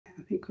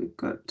think we've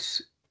got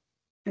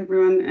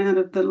everyone out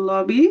of the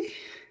lobby,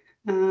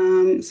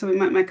 so we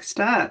might make a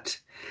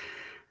start.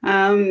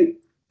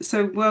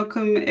 So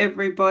welcome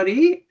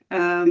everybody.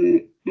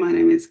 My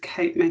name is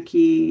Kate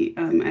Mackey,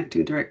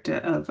 Acting Director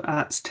of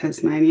Arts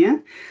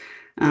Tasmania,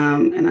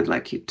 and I'd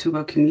like to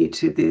welcome you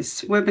to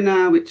this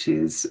webinar, which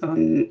is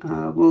on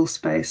wall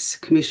space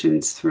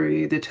commissions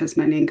through the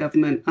Tasmanian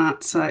Government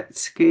Art Site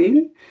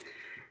Scheme.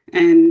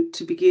 And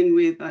to begin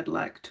with, I'd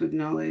like to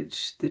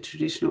acknowledge the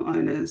traditional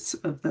owners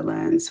of the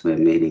lands we're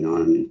meeting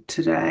on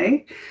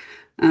today,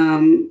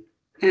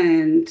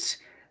 and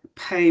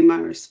pay my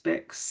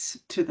respects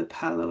to the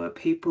Palawa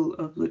people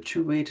of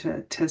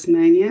Lutruwita,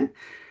 Tasmania,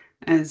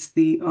 as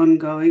the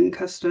ongoing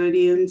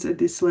custodians of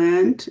this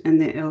land and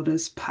their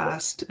elders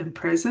past and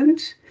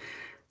present,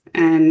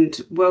 and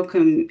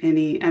welcome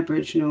any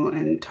Aboriginal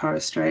and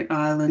Torres Strait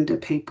Islander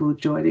people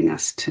joining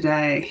us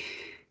today.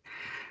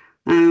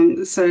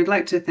 So I'd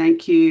like to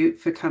thank you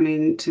for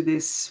coming to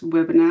this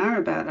webinar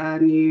about our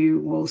new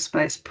wall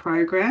space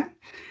program.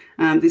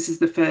 This is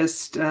the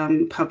first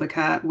public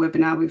art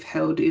webinar we've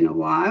held in a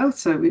while,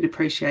 so we'd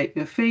appreciate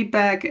your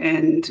feedback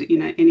and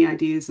any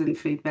ideas and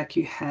feedback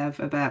you have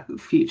about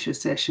future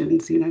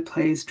sessions.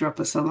 Please drop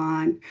us a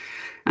line.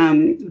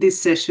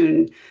 This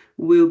session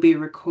will be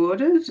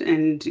recorded,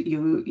 and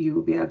you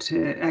will be able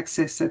to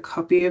access a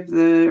copy of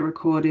the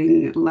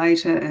recording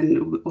later, and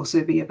it will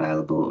also be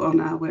available on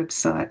our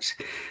website.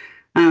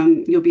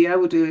 You'll be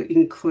able to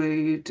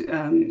include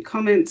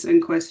comments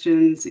and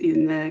questions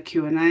in the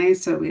Q&A,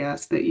 so we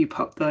ask that you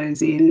pop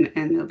those in,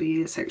 and there'll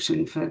be a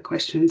section for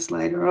questions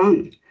later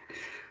on.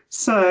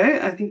 So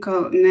I think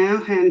I'll now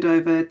hand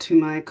over to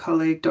my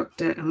colleague,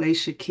 Dr.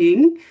 Alicia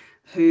King,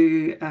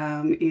 who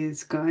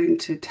is going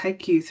to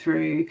take you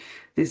through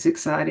this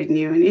exciting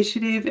new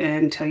initiative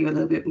and tell you a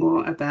little bit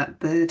more about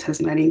the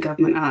Tasmanian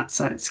Government Art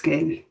Site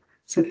Scheme.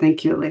 So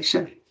thank you,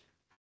 Alicia.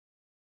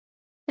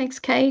 Thanks,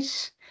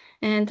 Kate.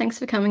 And thanks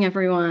for coming,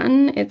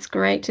 everyone. It's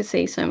great to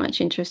see so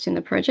much interest in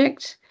the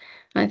project.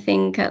 I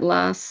think at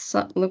last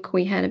look,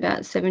 we had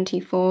about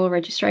 74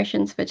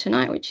 registrations for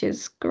tonight, which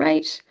is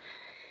great.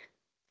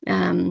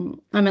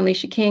 I'm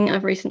Alicia King.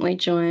 I've recently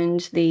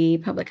joined the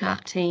public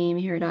art team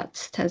here at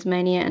Arts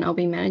Tasmania, and I'll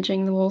be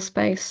managing the wall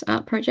space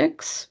art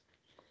projects.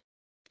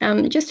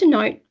 Just a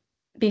note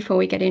before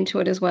we get into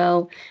it as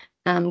well,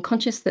 I'm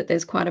conscious that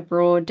there's quite a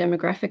broad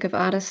demographic of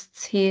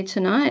artists here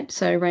tonight,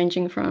 so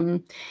ranging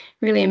from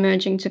really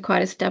emerging to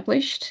quite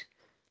established.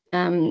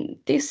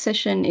 This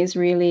session is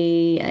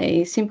really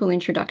a simple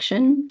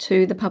introduction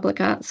to the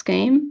public art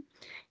scheme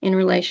in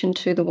relation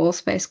to the wall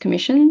space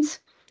commissions,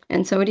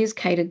 and so it is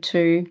catered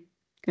to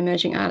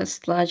emerging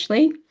artists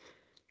largely.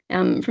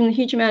 From the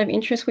huge amount of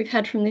interest we've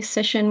had from this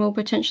session, we'll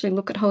potentially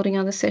look at holding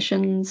other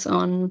sessions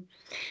on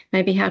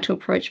maybe how to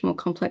approach more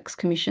complex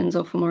commissions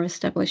or for more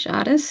established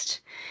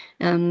artists.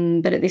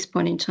 But at this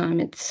point in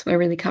time, we're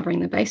really covering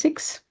the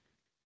basics.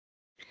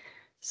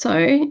 So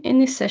in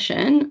this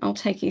session, I'll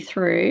take you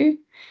through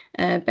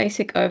a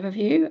basic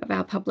overview of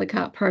our public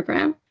art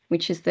program,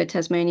 which is the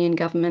Tasmanian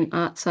Government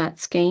Art Site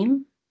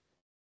Scheme.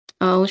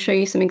 I'll show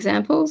you some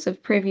examples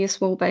of previous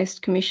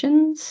wall-based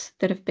commissions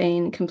that have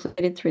been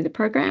completed through the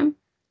program.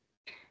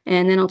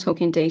 And then I'll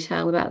talk in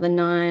detail about the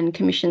 9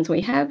 commissions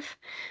we have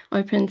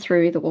open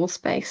through the wall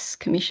space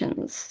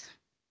commissions.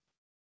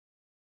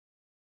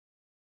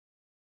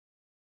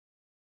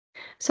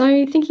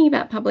 So thinking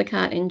about public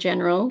art in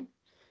general,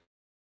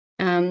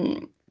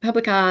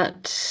 public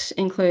art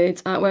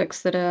includes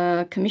artworks that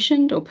are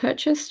commissioned or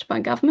purchased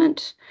by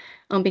government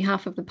on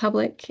behalf of the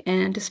public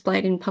and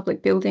displayed in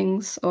public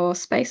buildings or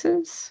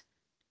spaces.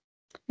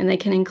 And they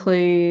can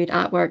include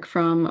artwork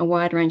from a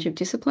wide range of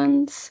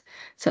disciplines,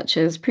 such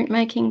as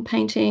printmaking,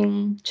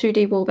 painting,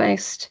 2D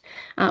wall-based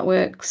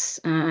artworks,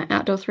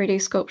 outdoor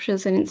 3D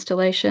sculptures and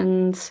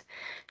installations,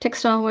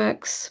 textile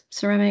works,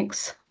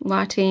 ceramics,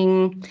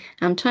 lighting,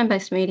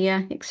 time-based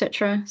media,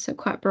 etc. So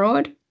quite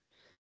broad.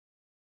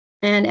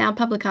 And our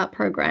public art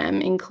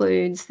program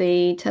includes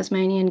the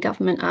Tasmanian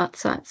Government Art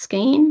Site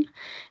Scheme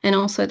and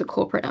also the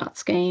Corporate Art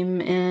Scheme.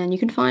 And you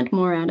can find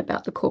more out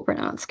about the Corporate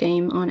Art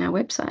Scheme on our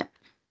website.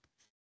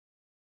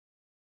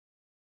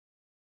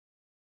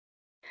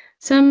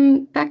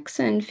 Some facts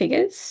and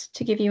figures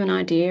to give you an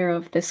idea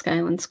of the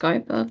scale and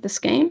scope of the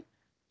scheme.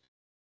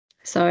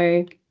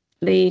 So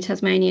the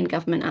Tasmanian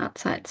Government Art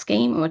Site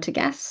Scheme, or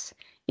TGAS,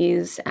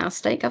 is our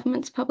state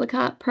government's public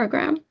art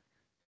program.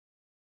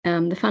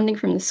 The funding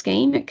from the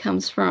scheme, it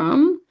comes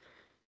from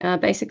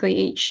basically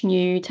each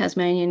new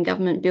Tasmanian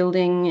government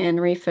building and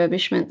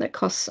refurbishment that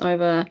costs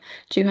over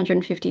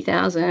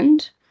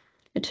 $250,000.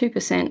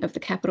 2% of the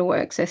capital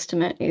works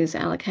estimate is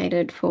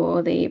allocated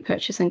for the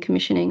purchase and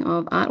commissioning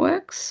of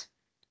artworks.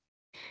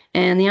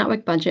 And the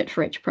artwork budget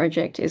for each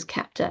project is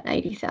capped at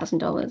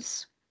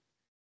 $80,000.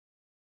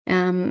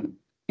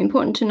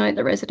 Important to note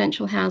that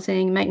residential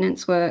housing,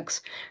 maintenance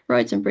works,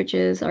 roads and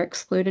bridges are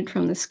excluded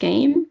from the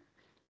scheme.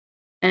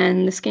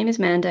 And the scheme is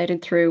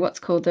mandated through what's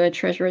called the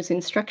Treasurer's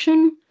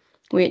Instruction,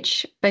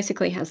 which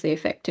basically has the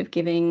effect of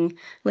giving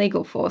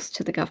legal force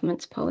to the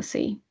government's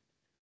policy.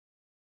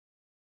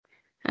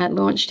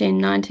 launched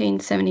in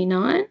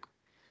 1979.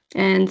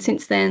 And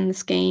since then, the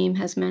scheme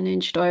has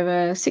managed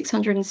over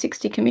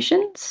 660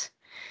 commissions,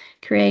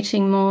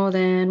 creating more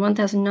than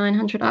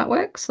 1,900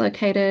 artworks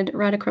located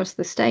right across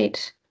the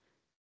state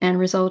and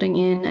resulting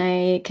in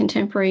a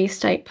contemporary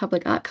state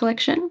public art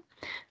collection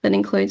that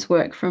includes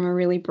work from a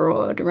really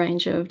broad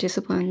range of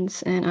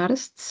disciplines and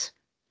artists.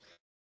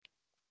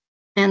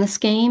 And the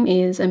scheme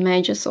is a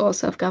major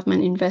source of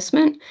government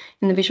investment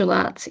in the visual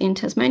arts in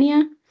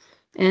Tasmania.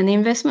 And the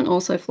investment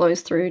also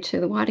flows through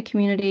to the wider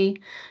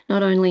community,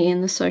 not only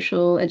in the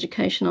social,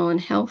 educational, and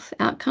health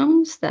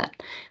outcomes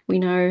that we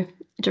know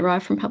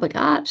derive from public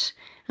art,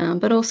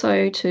 but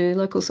also to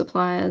local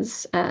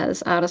suppliers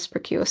as artists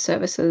procure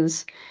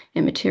services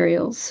and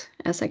materials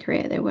as they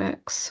create their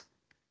works.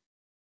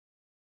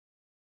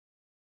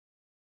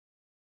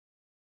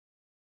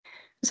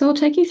 So I'll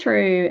take you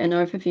through an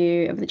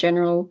overview of the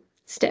general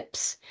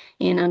steps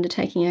in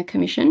undertaking a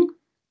commission.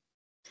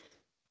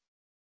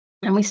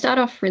 And we start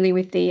off really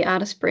with the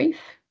artist brief.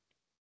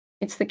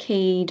 It's the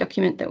key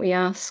document that we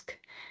ask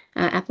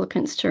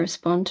applicants to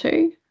respond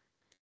to,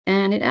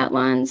 and it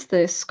outlines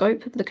the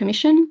scope of the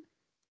commission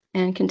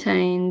and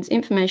contains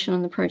information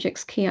on the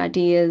project's key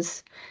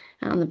ideas,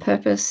 the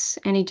purpose,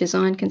 any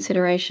design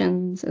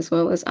considerations, as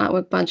well as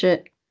artwork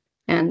budget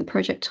and the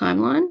project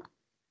timeline.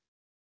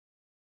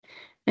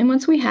 And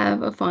once we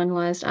have a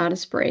finalised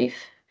artist brief,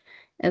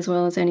 as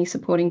well as any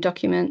supporting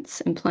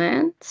documents and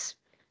plans,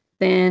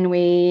 then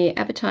we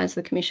advertise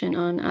the commission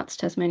on Arts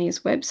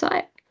Tasmania's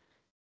website,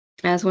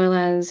 as well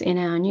as in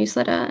our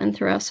newsletter and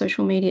through our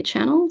social media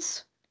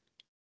channels.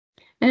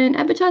 And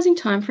advertising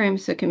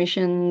timeframes for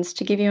commissions,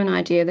 to give you an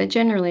idea, they're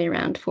generally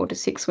around 4 to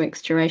 6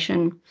 weeks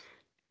duration.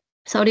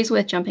 So it is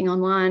worth jumping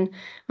online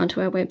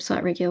onto our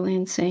website regularly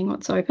and seeing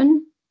what's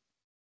open.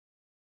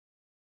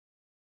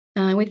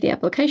 With the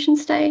application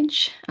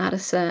stage,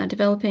 artists are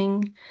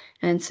developing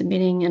and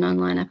submitting an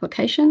online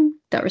application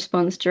that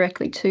responds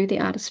directly to the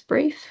artist's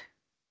brief.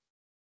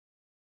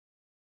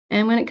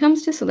 And when it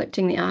comes to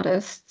selecting the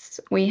artists,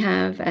 we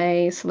have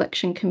a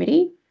selection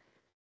committee,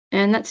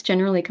 and that's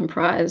generally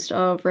comprised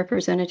of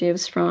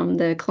representatives from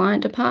the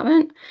client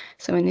department,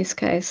 so in this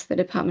case, the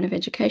Department of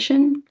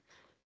Education,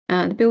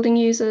 the building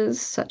users,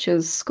 such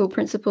as school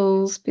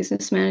principals,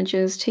 business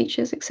managers,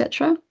 teachers,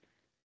 etc.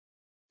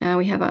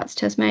 We have Arts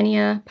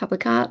Tasmania,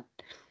 Public Art,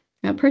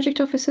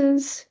 project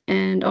officers,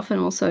 and often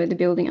also the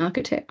building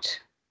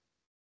architect.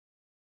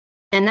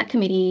 And that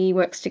committee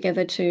works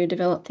together to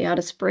develop the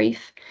artist's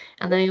brief,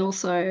 and they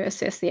also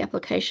assess the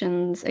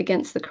applications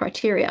against the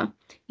criteria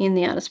in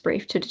the artist's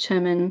brief to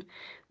determine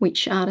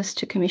which artist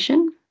to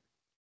commission.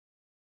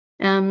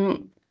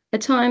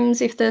 At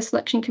times, if the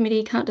selection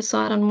committee can't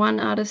decide on one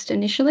artist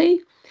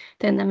initially,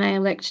 then they may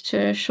elect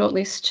to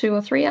shortlist 2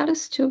 or 3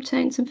 artists to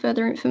obtain some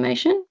further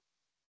information.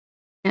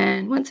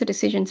 And once a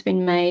decision's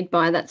been made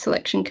by that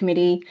selection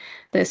committee,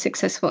 the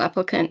successful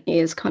applicant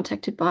is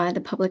contacted by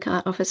the public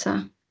art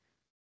officer.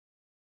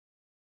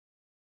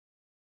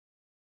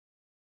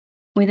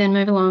 We then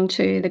move along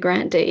to the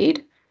grant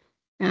deed,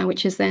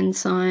 which is then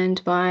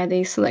signed by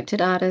the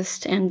selected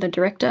artist and the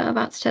Director of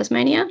Arts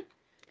Tasmania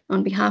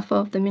on behalf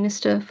of the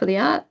Minister for the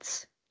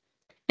Arts.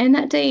 And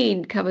that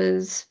deed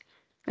covers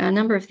a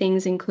number of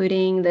things,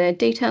 including the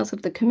details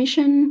of the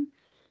commission.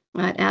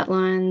 It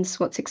outlines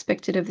what's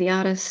expected of the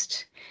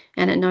artist,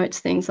 and it notes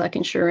things like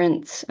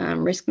insurance,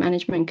 risk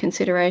management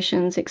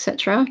considerations,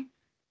 etc.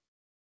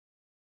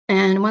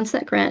 And once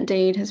that grant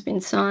deed has been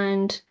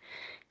signed,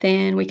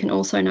 then we can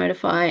also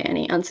notify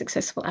any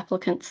unsuccessful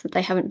applicants that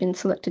they haven't been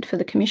selected for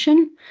the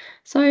commission.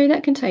 So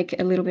that can take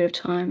a little bit of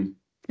time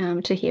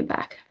to hear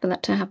back for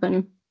that to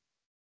happen.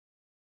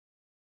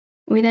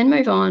 We then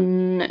move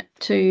on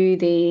to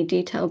the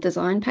detailed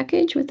design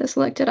package with the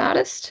selected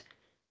artist.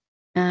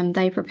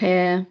 They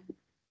prepare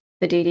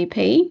the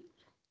DDP,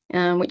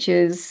 which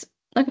is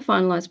like a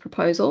finalised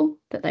proposal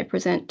that they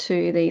present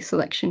to the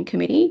selection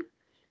committee.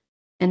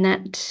 And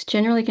that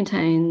generally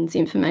contains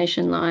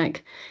information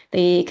like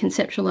the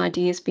conceptual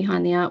ideas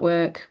behind the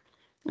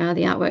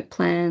artwork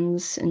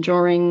plans and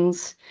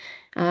drawings.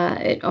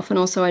 It often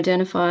also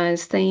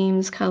identifies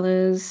themes,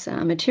 colours,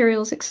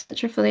 materials,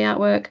 etc. for the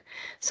artwork.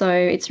 So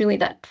it's really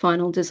that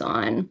final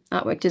design,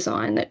 artwork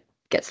design, that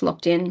gets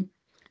locked in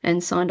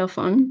and signed off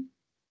on.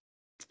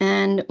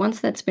 And once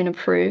that's been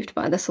approved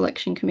by the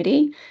selection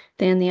committee,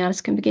 then the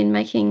artist can begin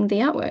making the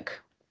artwork.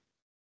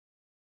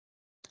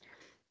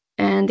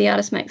 And the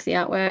artist makes the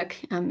artwork,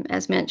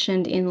 as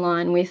mentioned, in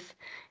line with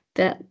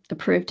that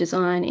approved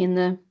design in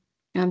the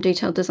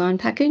detailed design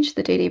package,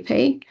 the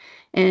DDP.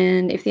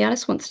 And if the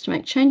artist wants to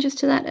make changes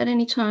to that at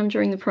any time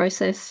during the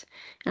process,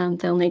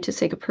 they'll need to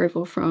seek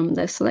approval from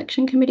the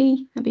selection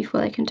committee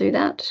before they can do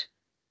that.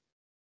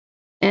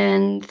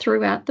 And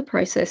throughout the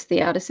process,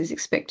 the artist is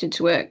expected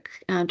to work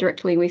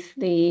directly with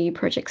the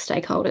project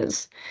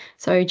stakeholders.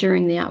 So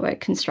during the artwork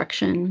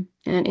construction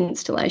and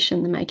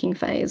installation, the making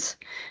phase,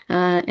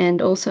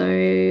 and also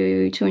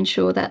to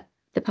ensure that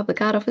the public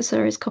art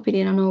officer is copied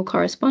in on all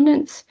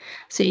correspondence.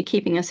 So you're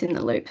keeping us in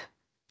the loop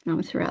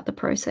throughout the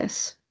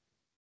process.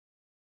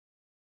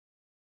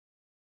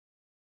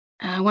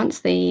 Once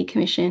the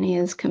commission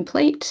is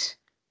complete,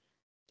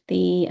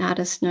 the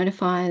artist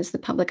notifies the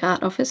public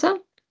art officer,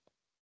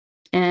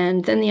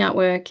 and then the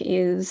artwork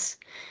is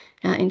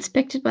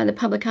inspected by the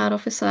public art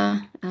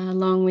officer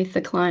along with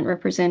the client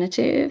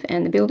representative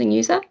and the building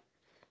user.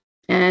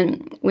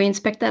 And we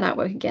inspect that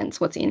artwork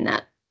against what's in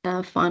that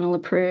final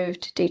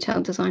approved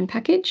detailed design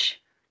package.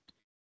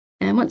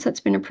 And once that's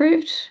been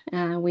approved,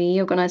 we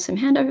organise some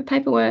handover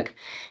paperwork,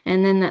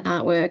 and then that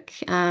artwork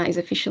is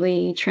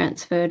officially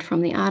transferred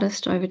from the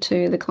artist over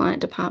to the client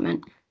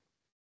department.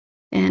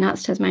 And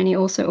Arts Tasmania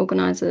also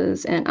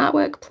organises an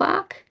artwork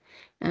plaque,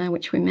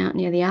 which we mount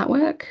near the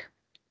artwork.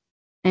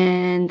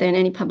 And then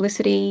any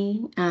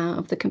publicity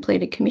of the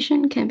completed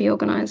commission can be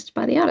organised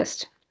by the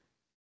artist.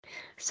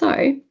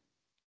 So,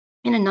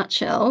 in a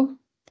nutshell,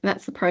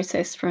 that's the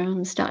process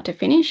from start to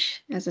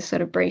finish as a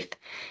sort of brief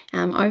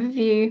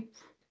overview.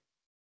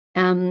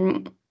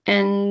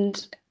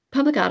 And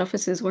public art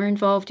officers were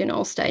involved in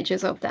all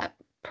stages of that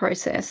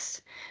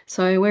process.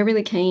 So we're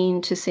really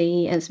keen to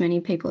see as many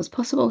people as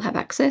possible have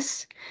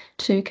access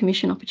to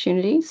commission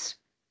opportunities,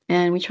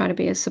 and we try to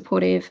be as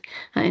supportive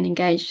and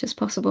engaged as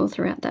possible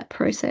throughout that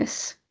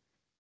process.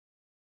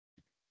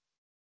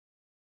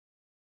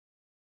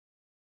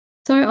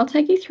 So I'll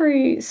take you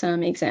through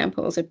some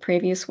examples of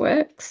previous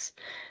works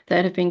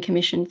that have been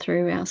commissioned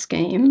through our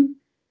scheme.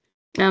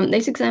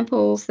 These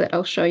examples that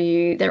I'll show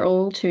you, they're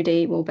all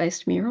 2D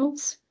wall-based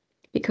murals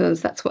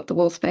because that's what the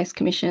wall space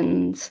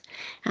commissions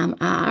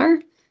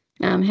are.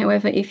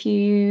 However, if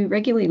you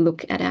regularly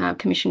look at our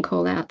commission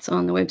call-outs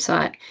on the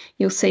website,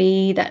 you'll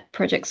see that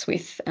projects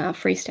with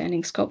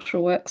freestanding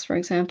sculptural works, for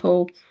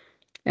example,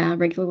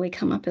 regularly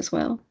come up as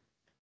well.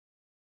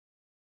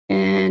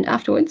 And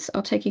afterwards,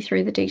 I'll take you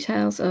through the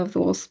details of the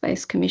wall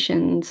space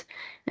commissions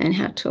and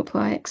how to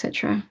apply,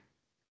 etc.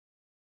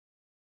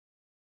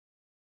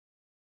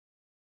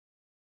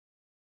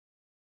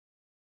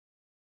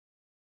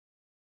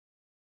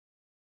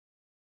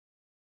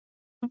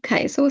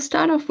 Okay, so we'll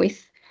start off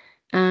with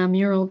a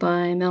mural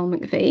by Mel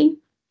McVie.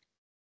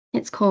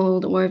 It's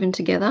called Woven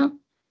Together.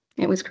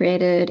 It was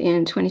created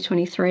in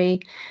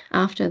 2023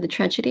 after the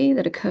tragedy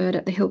that occurred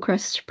at the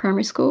Hillcrest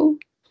Primary School.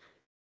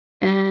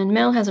 And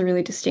Mel has a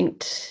really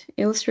distinct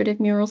illustrative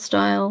mural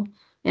style,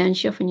 and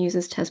she often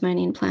uses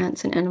Tasmanian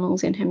plants and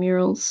animals in her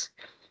murals.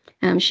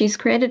 She's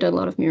created a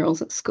lot of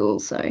murals at school,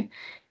 so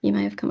you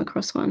may have come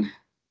across one.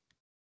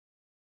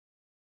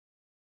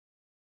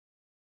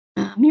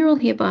 Mural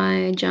here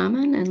by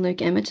Jarman and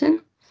Luke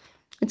Emerton.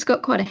 It's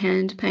got quite a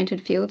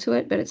hand-painted feel to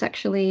it, but it's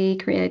actually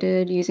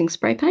created using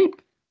spray paint.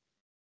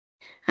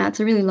 It's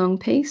a really long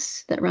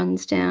piece that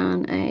runs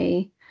down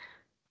a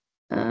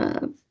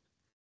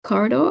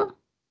corridor,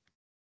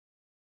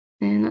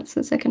 and that's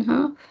the second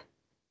half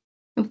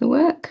of the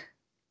work.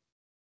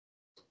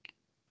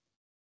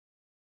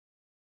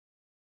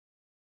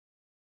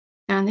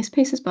 And this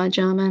piece is by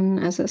Jarman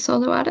as a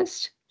solo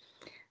artist.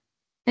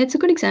 It's a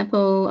good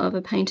example of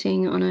a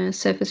painting on a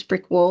surface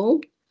brick wall.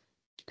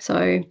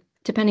 So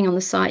depending on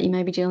the site, you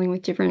may be dealing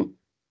with different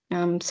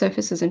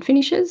surfaces and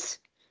finishes.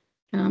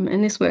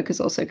 And this work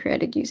is also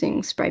created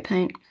using spray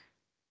paint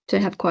to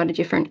have quite a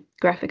different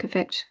graphic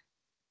effect.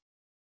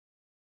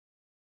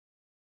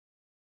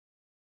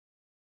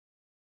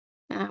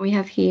 We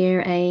have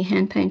here a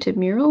hand-painted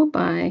mural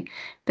by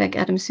Beck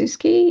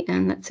Adamczewski,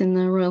 and that's in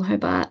the Royal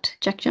Hobart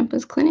Jack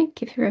Jumpers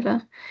Clinic if you're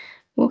ever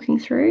walking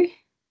through.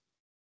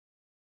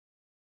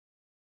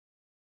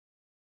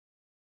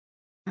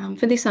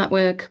 For this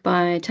artwork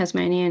by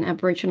Tasmanian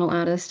Aboriginal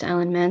artist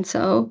Alan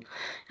Mansell,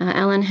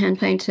 Alan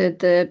hand-painted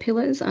the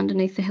pillars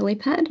underneath the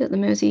helipad at the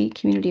Mersey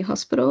Community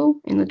Hospital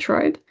in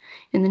Latrobe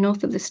in the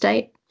north of the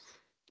state.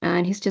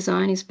 And his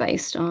design is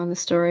based on the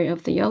story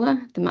of the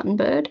yolla, the mutton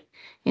bird,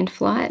 in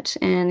flight,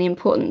 and the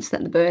importance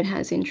that the bird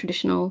has in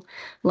traditional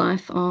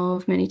life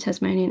of many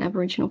Tasmanian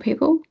Aboriginal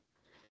people.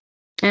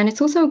 And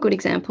it's also a good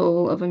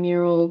example of a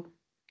mural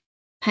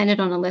painted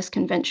on a less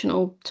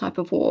conventional type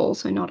of wall,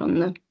 so not on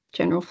the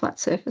general flat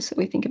surface that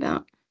we think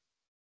about.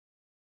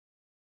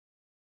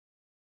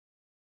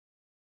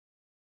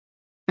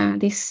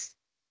 This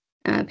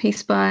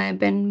piece by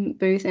Ben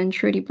Booth and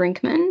Trudy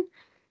Brinkman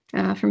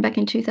from back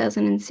in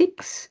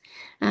 2006.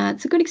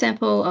 It's a good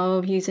example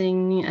of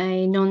using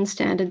a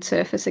non-standard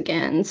surface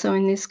again. So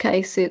in this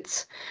case,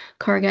 it's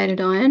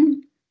corrugated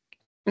iron,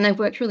 and they've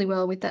worked really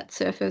well with that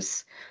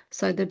surface.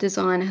 So the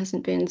design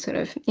hasn't been sort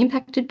of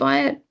impacted by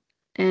it.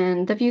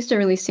 And they've used a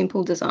really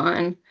simple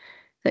design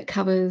that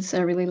covers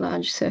a really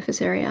large surface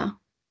area.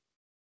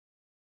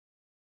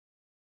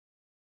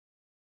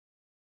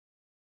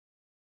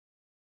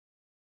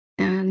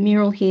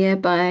 Mural here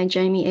by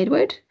Jamie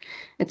Edward.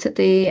 It's at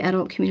the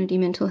Adult Community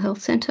Mental Health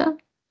Centre,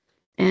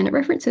 and it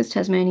references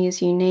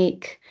Tasmania's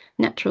unique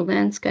natural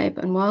landscape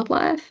and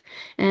wildlife,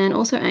 and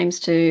also aims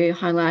to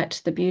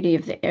highlight the beauty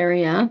of the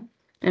area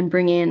and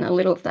bring in a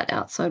little of that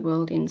outside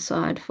world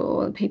inside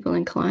for the people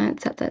and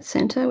clients at that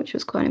centre, which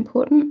was quite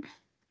important.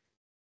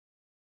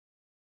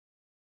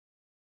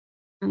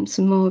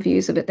 Some more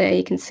views of it there.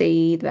 You can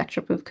see the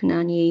backdrop of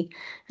Kunani,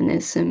 and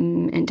there's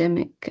some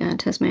endemic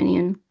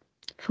Tasmanian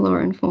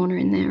flora and fauna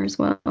in there as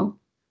well. And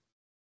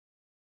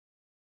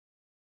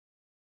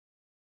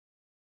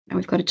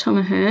we've got a Tom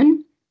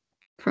Ahern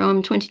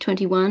from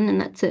 2021,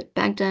 and that's at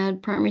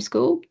Baghdad Primary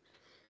School.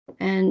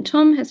 And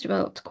Tom has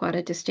developed quite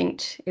a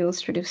distinct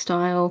illustrative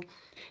style,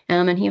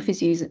 and he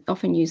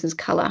often uses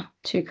colour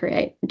to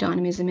create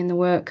dynamism in the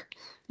work.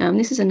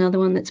 This is another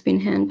one that's been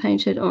hand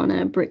painted on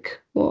a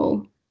brick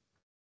wall.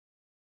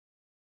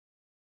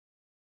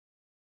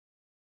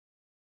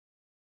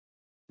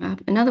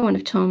 Another one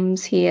of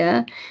Tom's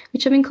here,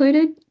 which I've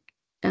included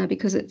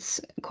because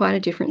it's quite a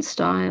different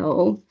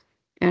style,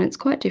 and it's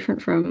quite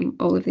different from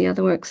all of the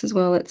other works as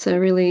well. It's a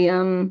really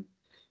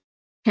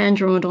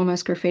hand-drawn,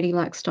 almost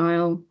graffiti-like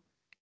style.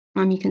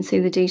 You can see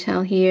the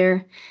detail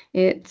here.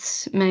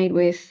 It's made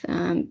with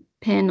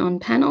pen on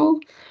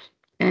panel,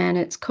 and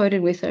it's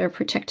coated with a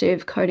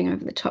protective coating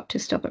over the top to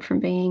stop it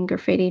from being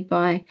graffitied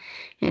by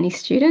any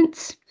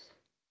students.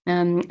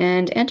 And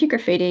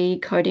anti-graffiti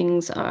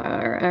coatings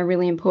are a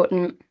really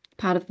important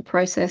part of the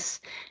process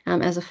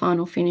as a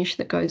final finish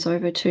that goes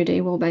over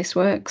 2D wall-based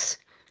works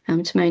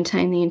to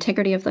maintain the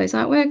integrity of those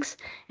artworks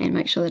and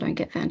make sure they don't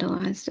get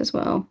vandalised as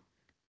well.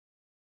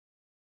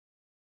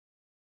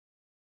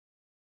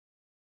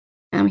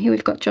 Here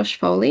we've got Josh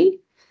Foley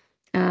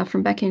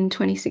from back in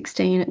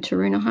 2016 at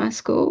Taroona High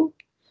School.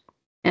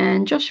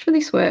 And Josh, for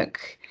this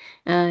work,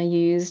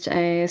 used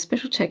a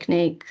special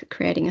technique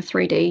creating a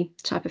 3D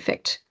type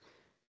effect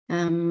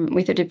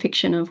with a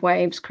depiction of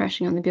waves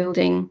crashing on the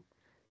building.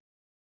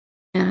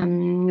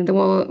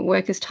 The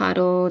work is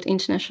titled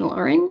International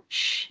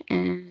Orange,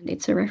 and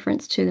it's a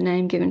reference to the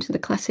name given to the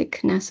classic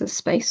NASA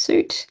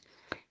spacesuit.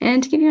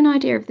 And to give you an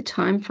idea of the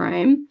time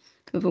frame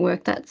of a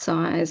work that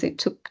size, it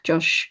took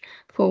Josh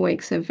 4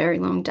 weeks of very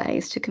long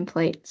days to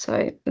complete.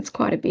 So it's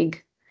quite a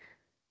big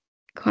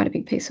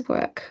piece of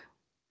work.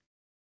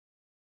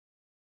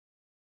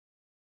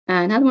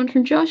 Another one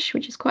from Josh,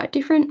 which is quite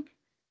different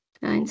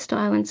in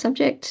style and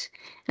subject,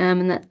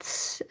 and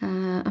that's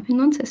up in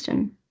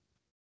Launceston.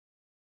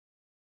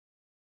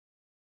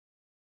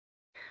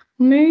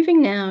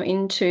 Moving now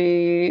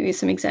into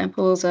some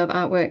examples of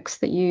artworks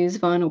that use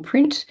vinyl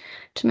print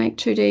to make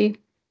 2D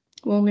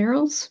wall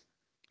murals.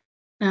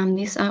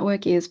 This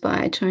artwork is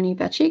by Tony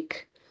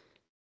Bachik,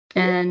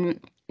 and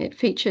it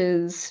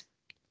features,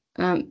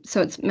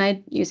 so it's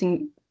made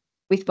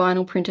with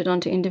vinyl printed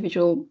onto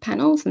individual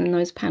panels, and then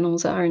those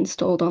panels are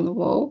installed on the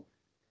wall.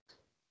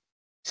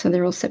 So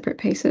they're all separate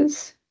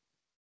pieces.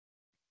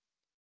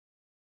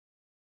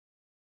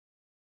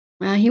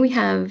 Here we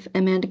have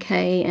Amanda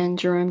Kay and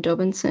Jerome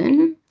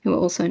Dobinson, who are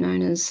also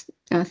known as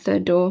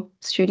Third Door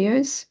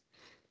Studios.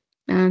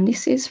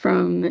 This is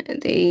from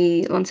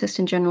the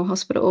Launceston General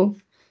Hospital,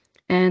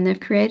 and they've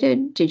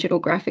created digital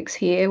graphics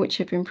here which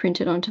have been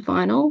printed onto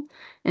vinyl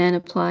and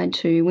applied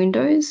to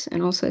windows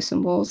and also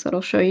some walls that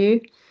I'll show you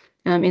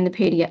in the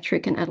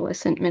paediatric and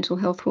adolescent mental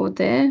health ward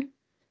there.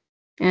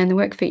 And the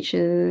work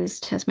features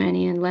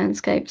Tasmanian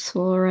landscapes,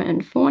 flora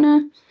and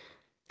fauna,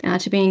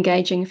 to be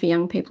engaging for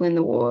young people in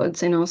the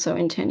wards, and also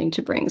intending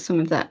to bring some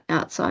of that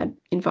outside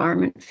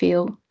environment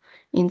feel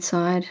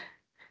inside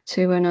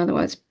to an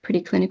otherwise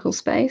pretty clinical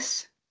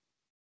space.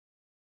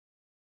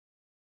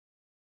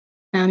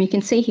 You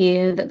can see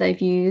here that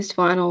they've used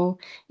vinyl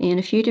in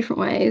a few different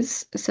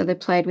ways. So they've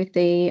played with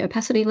the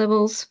opacity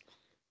levels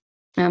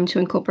to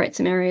incorporate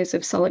some areas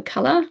of solid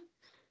colour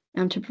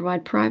to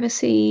provide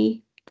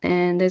privacy.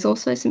 And there's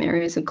also some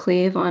areas of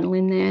clear vinyl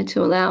in there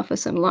to allow for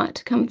some light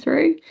to come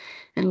through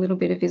and a little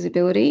bit of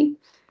visibility.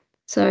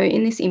 So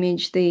in this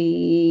image,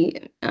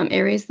 the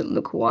areas that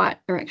look white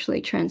are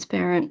actually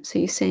transparent. So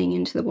you're seeing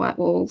into the white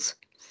walls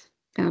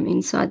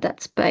inside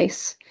that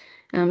space.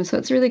 So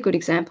it's a really good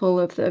example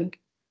of the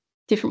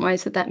different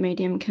ways that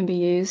medium can be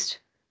used.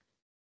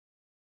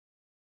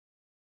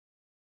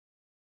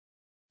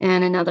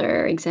 And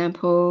another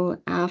example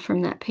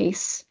from that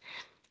piece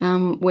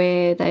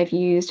where they've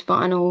used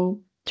vinyl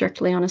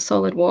directly on a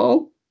solid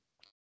wall,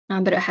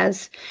 but it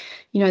has,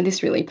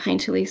 this really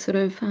painterly sort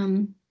of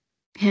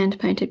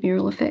hand-painted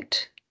mural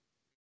effect.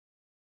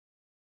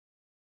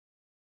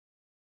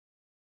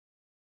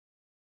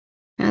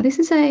 This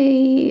is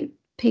a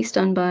piece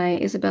done by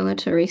Isabella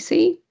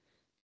Torrisi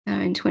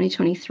in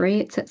 2023.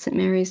 It's at St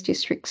Mary's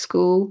District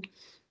School.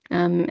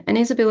 And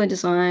Isabella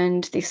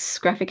designed this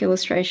graphic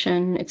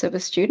illustration. It's of a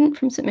student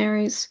from St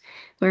Mary's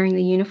wearing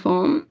the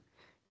uniform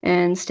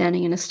and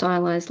standing in a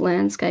stylised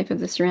landscape of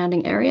the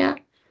surrounding area.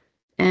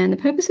 And the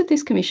purpose of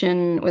this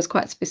commission was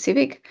quite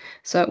specific.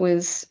 So it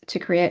was to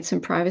create some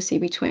privacy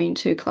between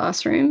two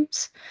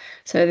classrooms.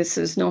 So this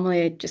is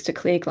normally just a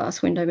clear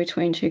glass window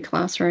between two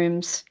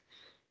classrooms.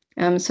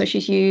 So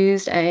she's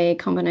used a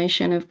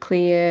combination of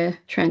clear,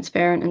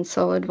 transparent and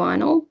solid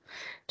vinyl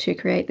to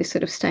create this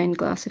sort of stained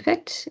glass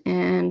effect.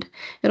 And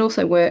it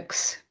also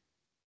works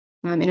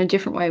in a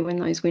different way when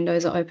those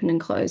windows are open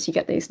and closed. You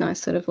get these nice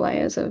sort of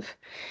layers of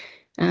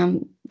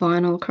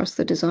vinyl across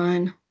the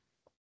design.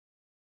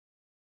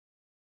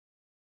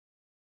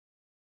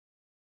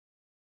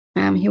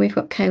 Here we've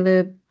got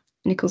Caleb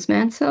Nichols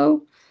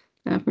Mansell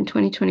from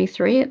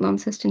 2023 at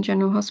Launceston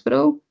General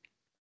Hospital.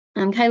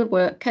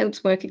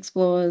 Caleb's work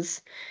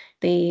explores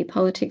the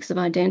politics of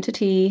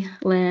identity,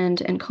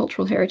 land, and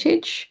cultural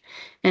heritage,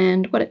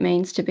 and what it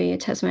means to be a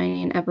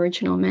Tasmanian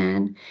Aboriginal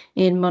man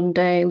in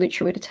modern-day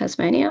Lutruwita,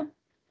 Tasmania.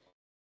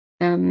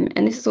 And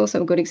this is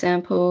also a good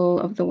example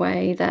of the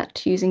way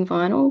that using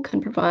vinyl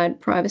can provide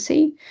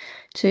privacy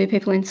to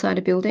people inside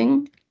a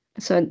building.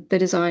 So the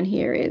design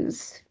here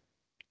is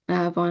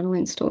vinyl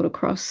installed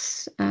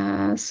across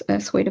a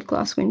suite of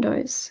glass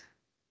windows.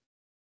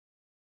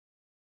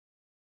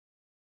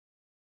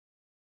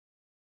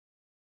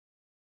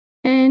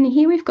 And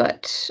here we've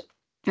got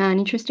an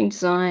interesting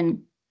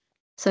design.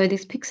 So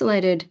these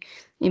pixelated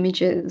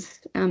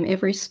images,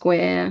 every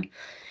square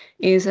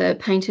is a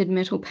painted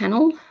metal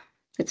panel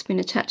that's been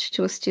attached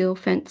to a steel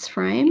fence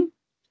frame,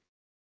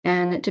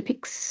 and it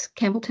depicts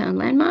Campbelltown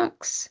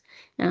landmarks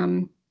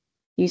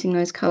using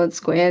those coloured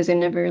squares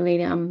in a really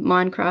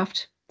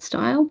Minecraft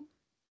style.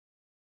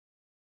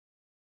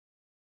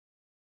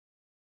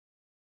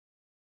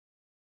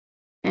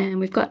 And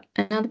we've got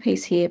another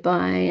piece here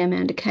by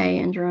Amanda Kay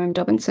and Jerome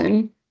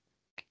Dobinson.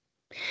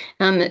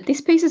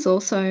 This piece is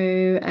also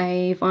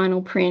a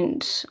vinyl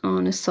print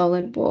on a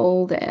solid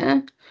wall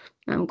there,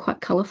 quite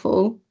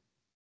colourful.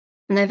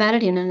 And they've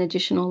added in an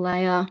additional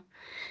layer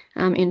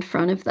in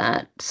front of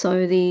that.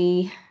 So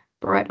the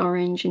bright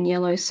orange and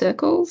yellow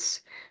circles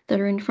that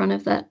are in front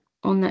of that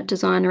on that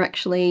design are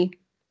actually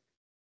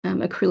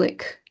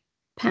acrylic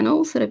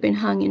panels that have been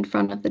hung in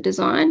front of the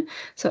design.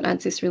 So it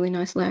adds this really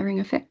nice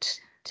layering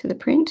effect to the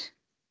print.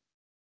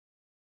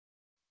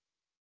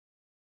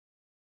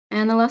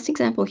 And the last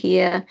example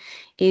here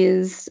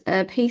is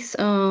a piece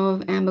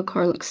of Amber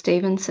Corlick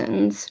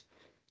Stevenson's,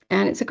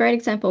 and it's a great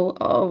example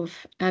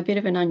of a bit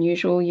of an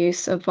unusual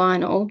use of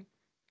vinyl.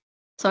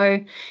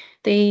 So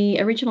the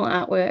original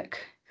artwork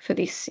for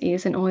this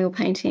is an oil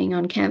painting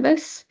on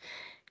canvas,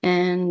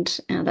 and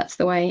that's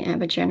the way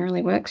Amber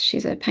generally works.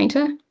 She's a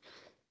painter.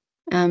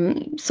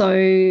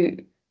 So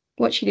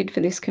what she did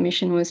for this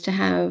commission was to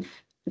have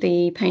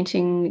the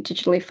painting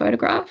digitally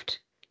photographed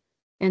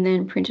and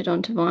then printed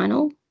onto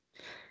vinyl.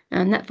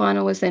 And that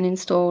vinyl was then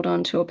installed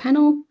onto a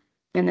panel,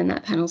 and then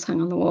that panel's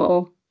hung on the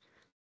wall.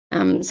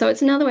 So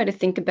it's another way to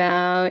think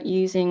about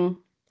using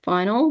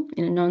vinyl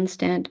in a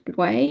non-standard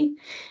way,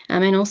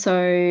 and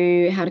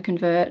also how to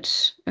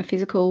convert a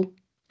physical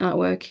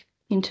artwork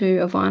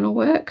into a vinyl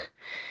work.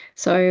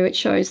 So it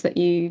shows that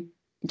you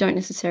don't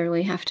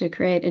necessarily have to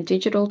create a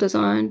digital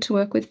design to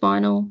work with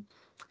vinyl.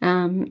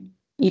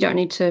 You don't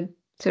need to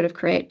sort of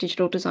create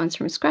digital designs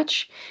from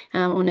scratch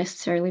or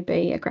necessarily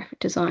be a graphic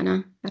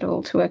designer at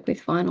all to work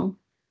with vinyl.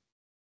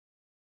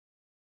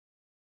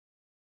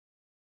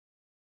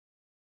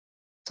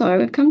 So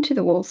we've come to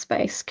the wall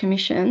space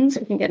commissions.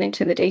 We can get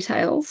into the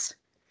details.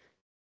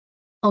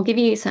 I'll give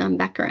you some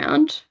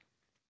background.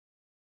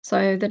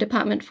 So the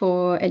Department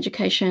for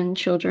Education,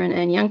 Children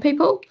and Young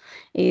People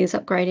is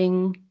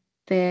upgrading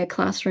their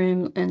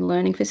classroom and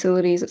learning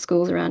facilities at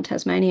schools around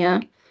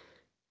Tasmania.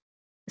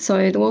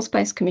 So the Wall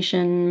Space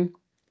Commission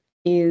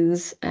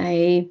is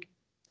a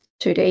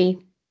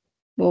 2D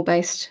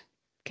wall-based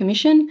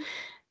commission,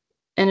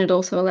 and it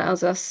also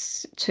allows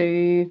us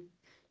to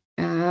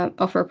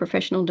offer a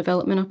professional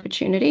development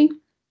opportunity.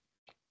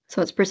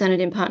 So it's presented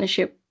in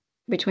partnership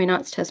between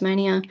Arts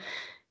Tasmania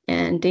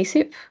and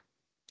DSIP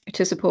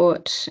to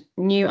support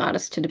new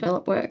artists to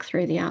develop work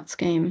through the art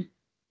scheme.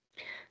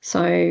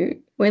 So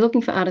we're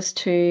looking for artists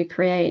to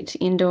create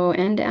indoor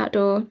and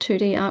outdoor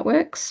 2D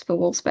artworks for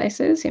wall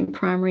spaces in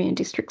primary and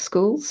district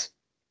schools.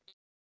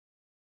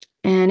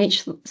 And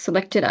each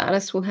selected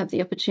artist will have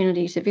the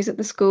opportunity to visit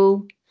the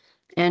school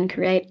and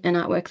create an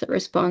artwork that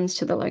responds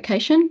to the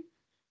location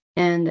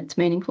and that's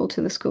meaningful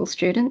to the school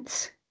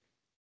students.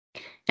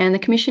 And the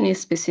commission is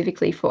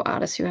specifically for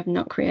artists who have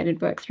not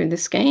created work through the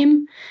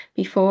scheme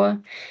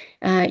before.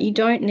 You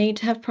don't need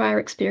to have prior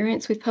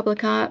experience with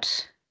public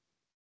art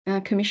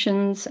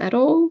commissions at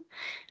all.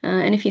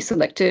 And if you're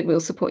selected, we'll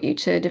support you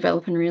to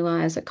develop and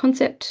realise a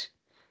concept,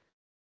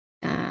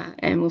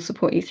 and we'll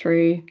support you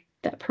through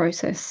that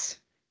process.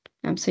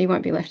 So you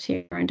won't be left to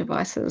your own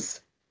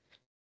devices.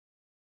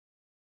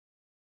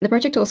 The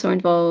project also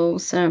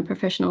involves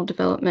professional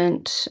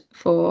development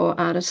for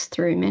artists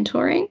through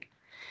mentoring.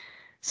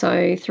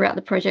 So throughout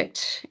the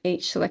project,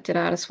 each selected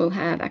artist will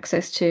have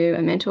access to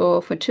a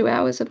mentor for 2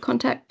 hours of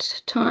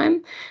contact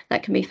time.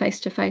 That can be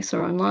face-to-face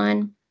or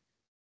online.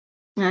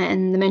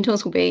 And the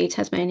mentors will be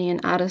Tasmanian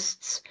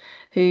artists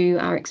who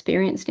are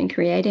experienced in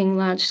creating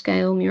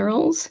large-scale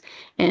murals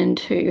and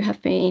who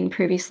have been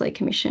previously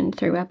commissioned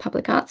through our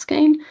public art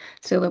scheme.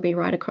 So they'll be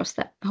right across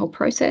that whole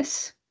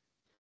process.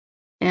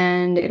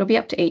 And it'll be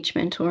up to each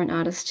mentor and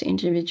artist to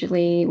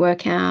individually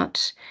work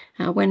out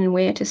when and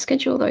where to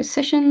schedule those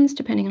sessions,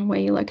 depending on where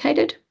you're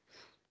located.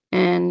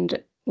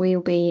 And we'll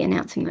be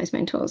announcing those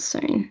mentors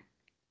soon.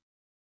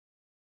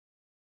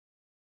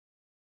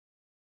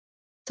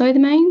 So the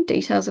main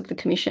details of the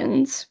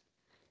commissions,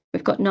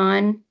 we've got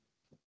 9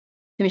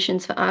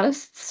 commissions for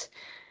artists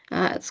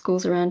at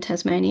schools around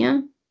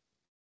Tasmania.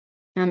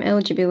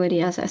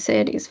 Eligibility, as I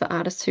said, is for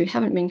artists who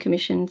haven't been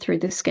commissioned through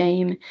the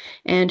scheme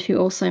and who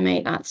also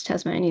meet Arts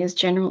Tasmania's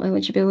general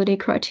eligibility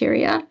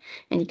criteria,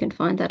 and you can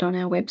find that on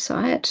our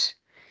website.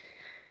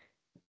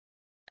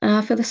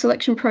 For the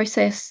selection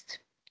process,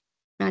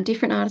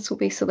 different artists will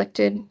be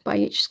selected by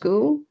each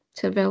school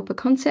to develop a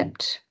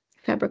concept,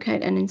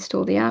 fabricate and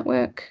install the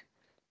artwork,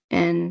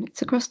 and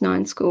it's across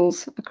 9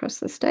 schools across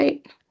the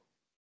state.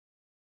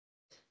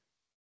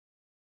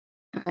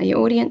 Your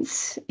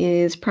audience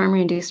is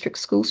primary and district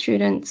school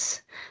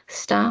students,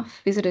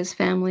 staff, visitors,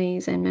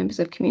 families, and members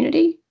of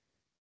community.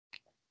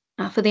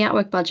 For the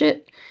artwork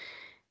budget,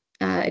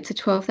 it's a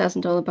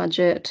 $12,000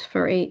 budget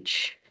for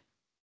each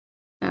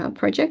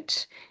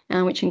project,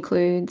 which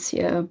includes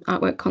your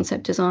artwork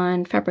concept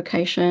design,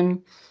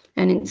 fabrication,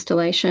 and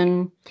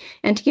installation.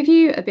 And to give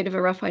you a bit of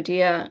a rough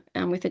idea,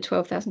 with a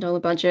 $12,000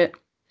 budget,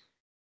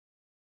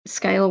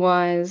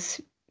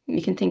 scale-wise,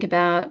 you can think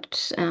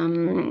about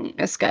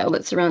a scale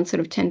that's around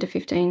sort of 10 to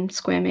 15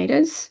 square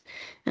metres.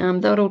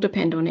 That will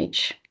depend on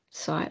each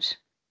site.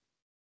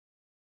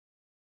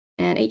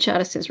 And each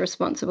artist is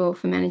responsible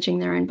for managing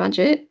their own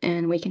budget,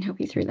 and we can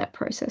help you through that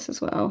process as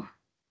well.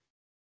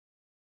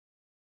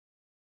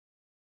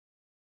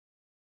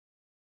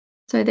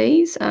 So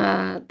these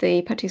are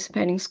the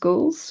participating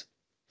schools,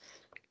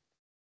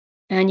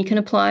 and you can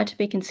apply to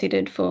be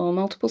considered for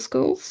multiple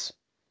schools.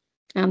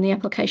 The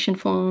application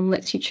form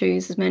lets you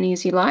choose as many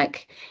as you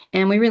like,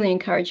 and we really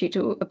encourage you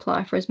to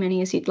apply for as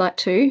many as you'd like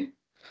to.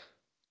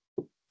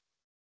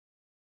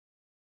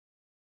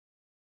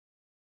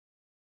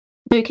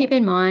 Do keep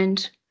in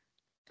mind,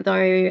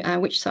 though,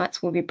 which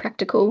sites will be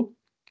practical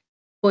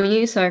for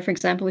you. So, for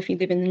example, if you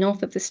live in the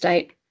north of the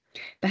state,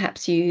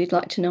 perhaps you'd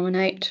like to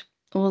nominate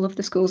all of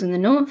the schools in the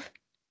north,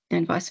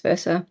 and vice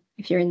versa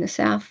if you're in the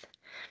south.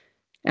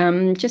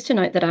 Just to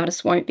note that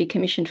artists won't be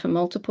commissioned for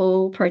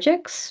multiple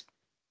projects.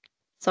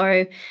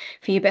 So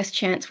for your best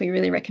chance, we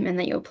really recommend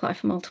that you apply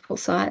for multiple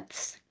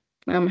sites.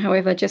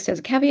 However, just as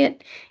a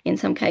caveat, in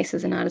some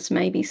cases, an artist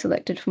may be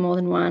selected for more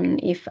than one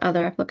if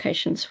other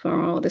applications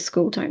for the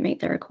school don't meet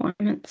their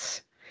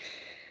requirements.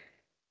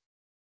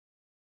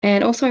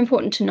 And also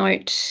important to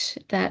note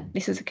that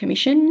this is a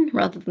commission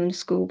rather than a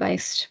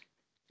school-based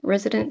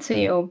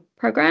residency or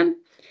program.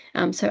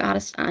 So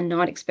artists are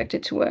not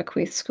expected to work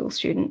with school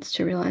students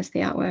to realise the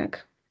artwork.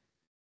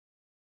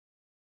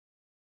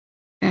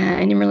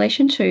 And in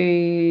relation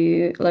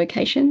to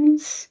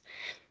locations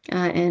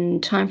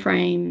and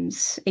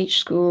timeframes, each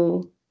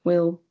school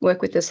will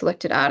work with the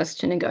selected artist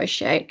to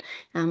negotiate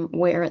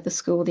where at the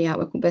school the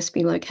artwork will best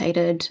be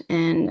located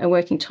and a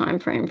working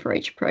timeframe for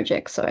each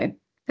project. So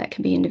that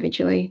can be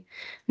individually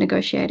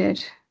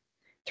negotiated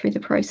through the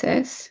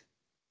process.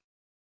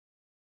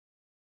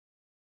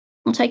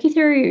 I'll take you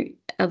through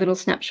a little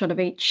snapshot of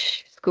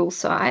each school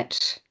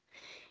site.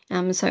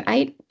 So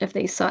 8 of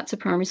these sites are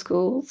primary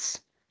schools.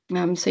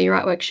 So your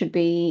artwork should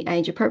be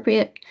age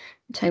appropriate,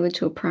 tailored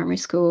to a primary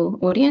school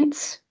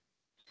audience.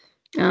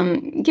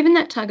 Given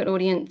that target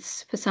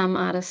audience, for some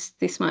artists,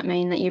 this might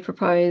mean that you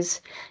propose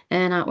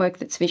an artwork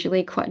that's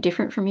visually quite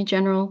different from your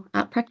general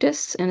art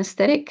practice and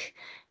aesthetic.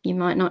 You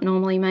might not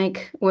normally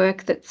make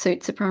work that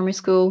suits a primary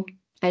school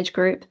age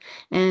group,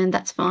 and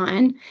that's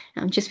fine.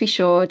 Just be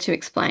sure to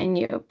explain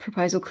your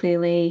proposal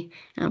clearly,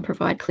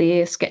 provide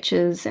clear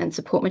sketches and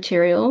support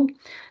material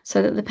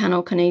so that the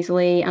panel can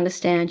easily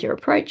understand your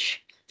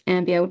approach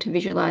and be able to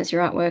visualise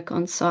your artwork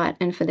on site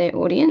and for their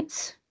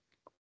audience.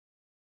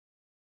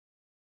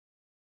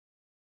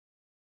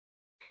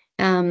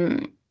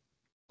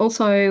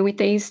 Also, with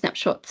these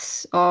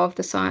snapshots of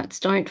the sites,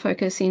 don't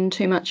focus in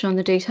too much on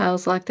the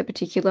details like the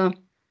particular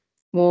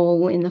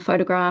wall in the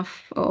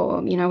photograph,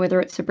 or whether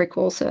it's a brick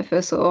wall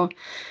surface or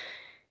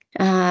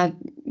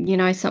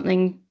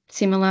something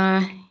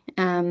similar.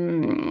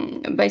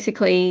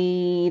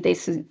 Basically,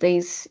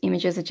 these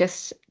images are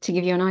just to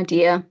give you an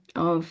idea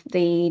of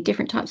the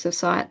different types of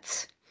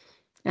sites.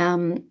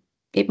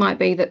 It might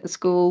be that the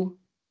school,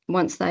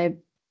 once they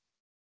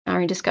are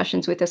in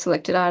discussions with a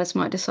selected artist,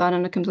 might decide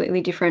on a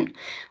completely different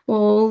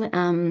wall,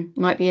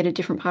 might be at a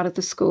different part of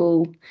the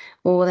school,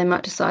 or they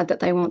might decide that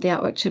they want the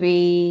artwork to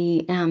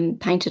be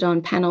painted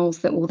on panels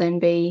that will then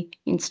be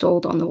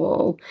installed on the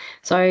wall.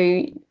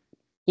 So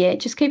yeah,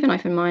 just keep an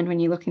open mind when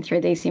you're looking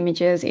through these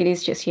images. It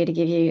is just here to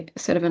give you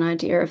sort of an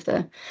idea of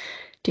the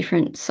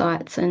different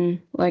sites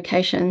and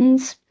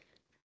locations.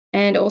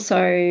 And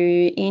also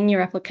in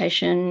your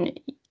application,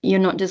 you're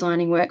not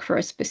designing work for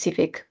a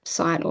specific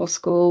site or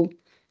school.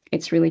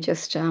 It's really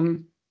just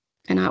an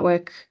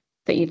artwork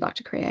that you'd like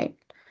to create.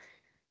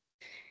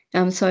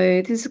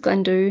 So this is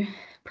Glendu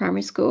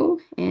Primary School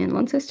in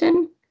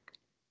Launceston.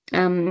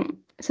 So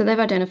they've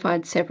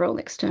identified several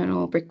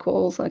external brick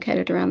walls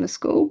located around the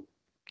school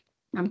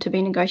to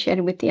be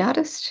negotiated with the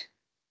artist.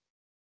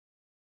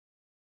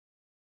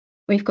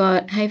 We've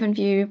got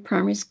Havenview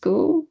Primary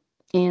School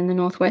in the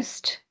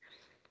northwest.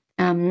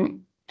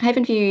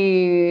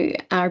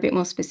 Havenview are a bit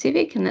more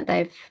specific in that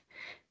they've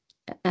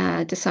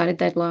decided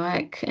they'd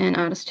like an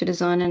artist to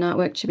design an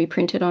artwork to be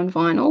printed on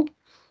vinyl.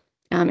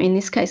 In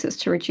this case, it's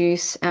to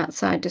reduce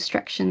outside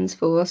distractions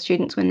for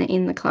students when they're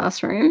in the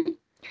classroom.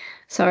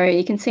 So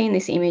you can see in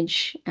this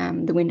image,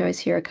 the windows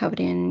here are covered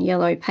in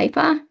yellow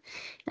paper.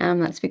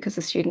 That's because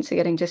the students are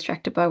getting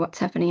distracted by what's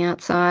happening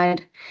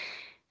outside.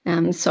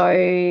 So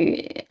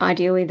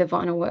ideally, the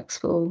vinyl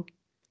works will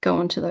go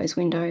onto those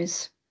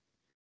windows.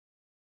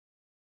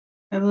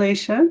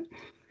 Alicia,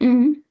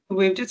 Mm-hmm.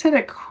 we've just had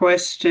a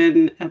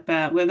question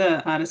about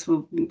whether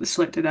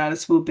selected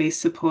artists will be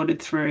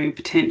supported through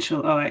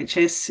potential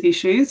OHS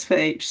issues for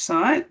each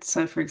site.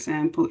 So, for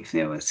example, if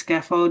there were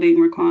scaffolding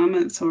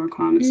requirements or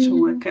requirements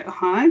to work at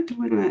height, do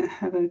we want to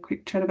have a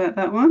quick chat about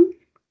that one?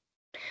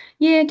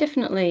 Yeah,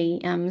 definitely.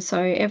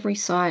 So every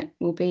site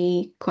will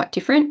be quite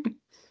different,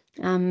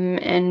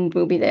 and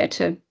we'll be there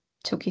to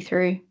talk you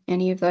through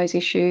any of those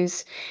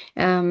issues.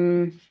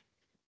 Um,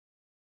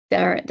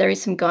 there is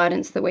some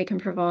guidance that we can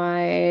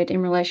provide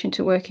in relation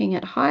to working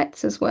at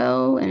heights as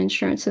well, and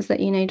insurances that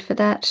you need for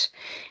that.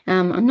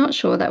 I'm not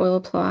sure that will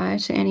apply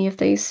to any of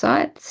these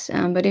sites,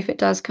 but if it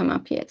does come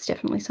up, yeah, it's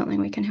definitely something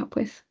we can help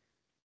with.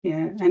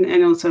 Yeah,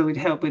 and also would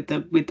help with the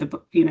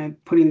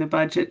putting the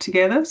budget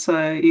together. So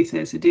if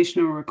there's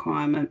additional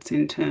requirements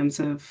in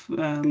terms of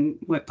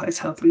workplace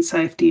health and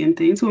safety and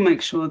things, we'll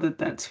make sure that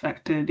that's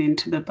factored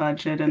into the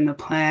budget and the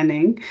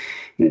planning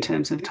in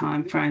terms of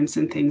timeframes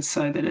and things,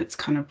 so that it's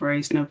kind of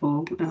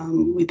reasonable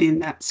within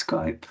that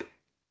scope.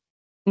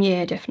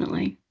 Yeah,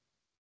 definitely.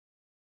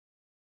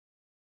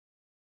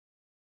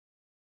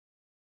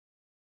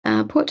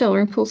 Port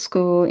Dalrymple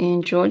School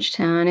in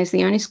Georgetown is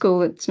the only school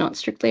that's not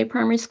strictly a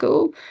primary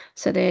school,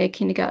 so they're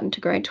kindergarten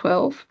to grade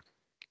 12.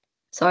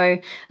 So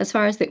as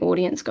far as the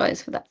audience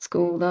goes for that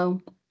school,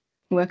 they'll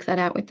work that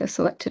out with the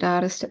selected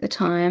artist at the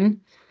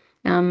time.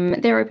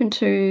 They're open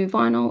to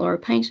vinyl or a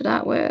painted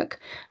artwork,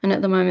 and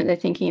at the moment they're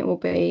thinking it will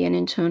be an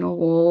internal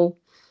wall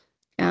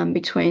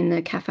between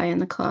the cafe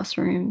and the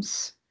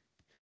classrooms.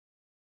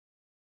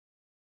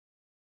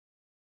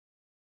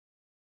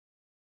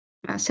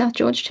 South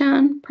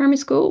Georgetown Primary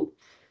School.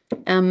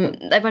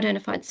 They've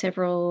identified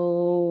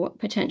several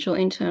potential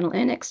internal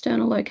and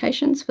external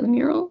locations for the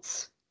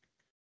murals.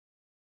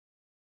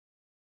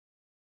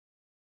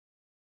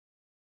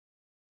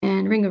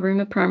 And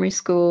Ringarooma Primary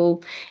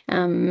School,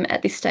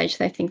 at this stage,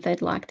 they think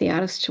they'd like the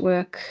artist to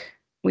work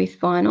with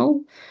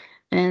vinyl,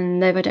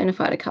 and they've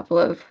identified a couple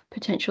of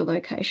potential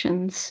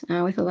locations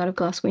with a lot of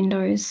glass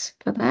windows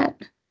for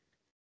that.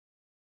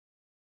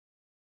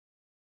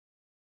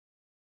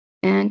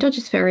 And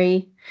Dodgers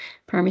Ferry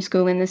Primary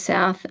School in the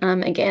south,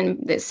 again,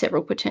 there's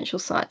several potential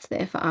sites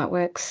there for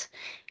artworks.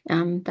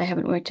 They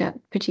haven't worked out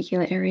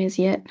particular areas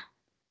yet.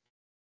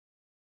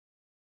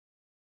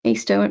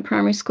 East Derwent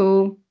Primary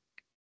School,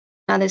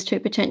 there's two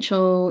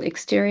potential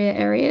exterior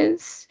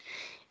areas.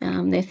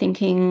 They're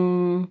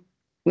thinking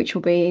which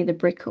will be the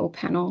brick or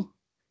panel.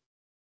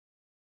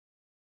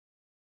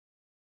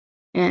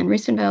 And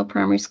Ristonvale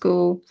Primary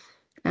School,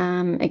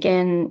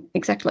 again,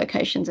 exact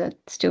locations are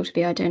still to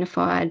be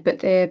identified, but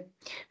they're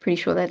pretty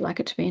sure they'd like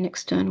it to be an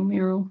external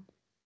mural.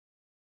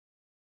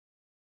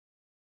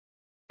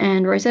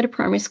 And Rosetta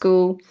Primary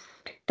School,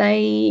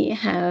 they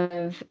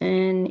have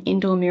an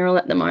indoor mural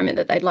at the moment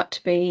that they'd like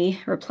to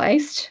be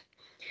replaced.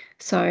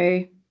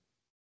 So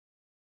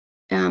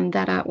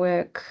that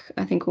artwork,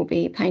 I think, will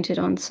be painted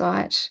on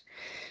site.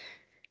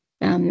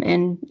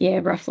 And yeah,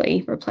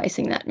 roughly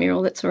replacing that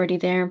mural that's already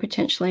there and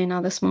potentially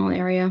another small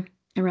area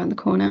around the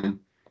corner.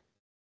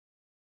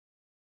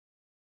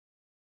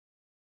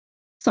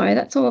 So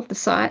that's all of the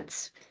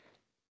sites.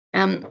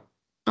 I'll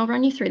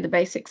run you through the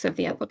basics of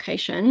the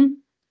application.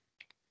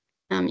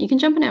 You can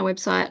jump on our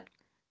website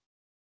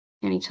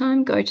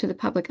anytime, go to the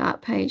public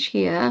art page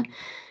here,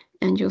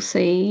 and you'll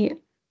see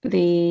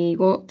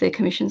the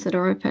commissions that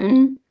are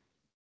open.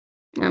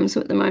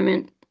 So at the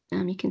moment,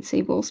 you can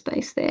see wall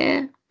space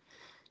there.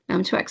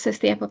 To access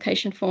the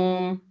application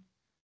form,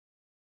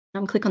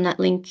 click on that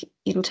link.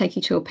 It'll take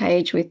you to a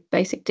page with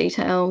basic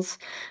details,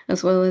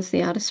 as well as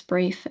the artist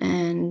brief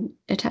and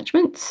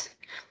attachments.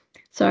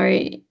 So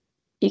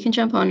you can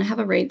jump on, have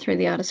a read through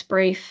the artist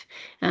brief.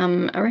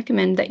 I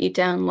recommend that you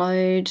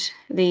download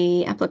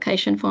the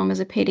application form as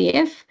a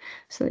PDF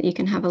so that you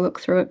can have a look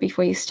through it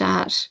before you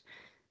start.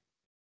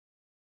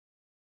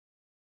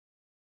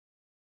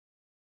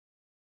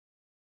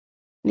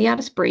 The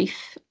artist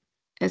brief,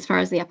 as far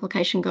as the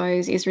application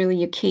goes, is really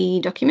your key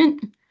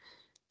document.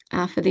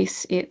 For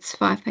this, it's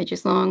 5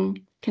 pages long,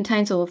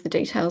 contains all of the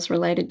details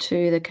related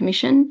to the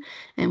commission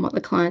and what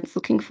the client's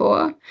looking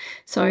for.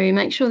 So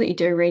make sure that you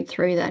do read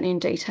through that in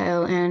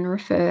detail and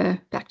refer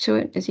back to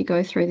it as you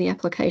go through the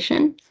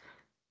application.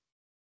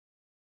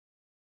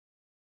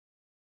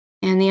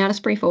 And the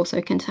artist brief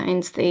also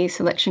contains the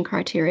selection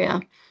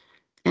criteria,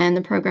 and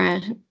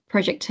the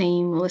project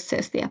team will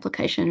assess the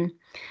application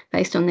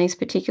based on these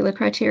particular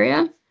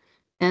criteria.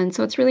 And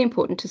so it's really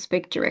important to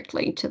speak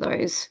directly to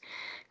those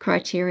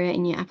criteria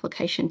in your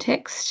application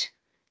text.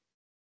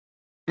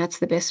 That's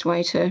the best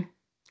way to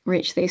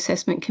reach the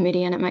assessment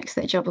committee, and it makes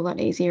their job a lot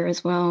easier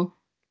as well.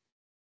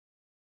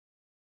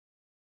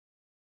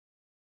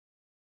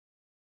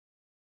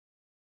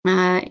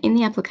 In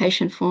the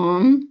application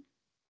form,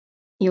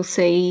 you'll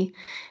see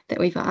that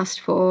we've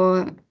asked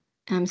for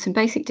some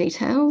basic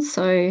details.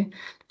 So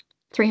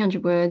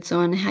 300 words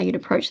on how you'd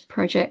approach the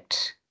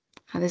project.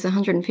 There's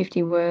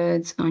 150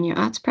 words on your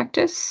arts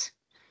practice.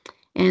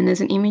 And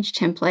there's an image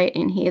template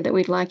in here that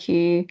we'd like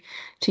you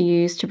to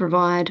use to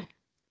provide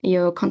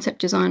your concept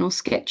design or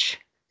sketch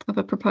of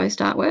a proposed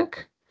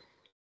artwork.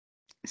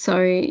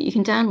 So you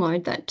can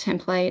download that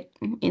template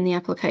in the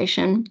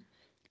application.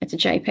 It's a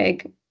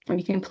JPEG, and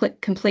you can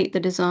complete the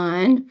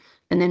design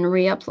and then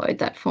re-upload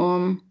that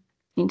form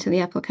into the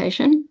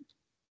application.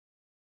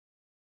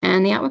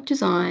 And the artwork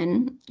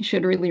design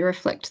should really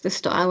reflect the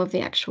style of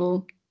the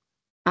actual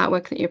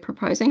artwork that you're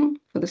proposing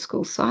for the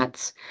school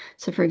sites.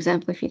 So for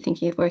example, if you're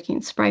thinking of working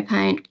in spray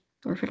paint,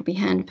 or if it'll be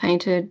hand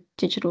painted,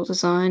 digital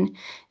design,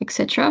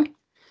 etc.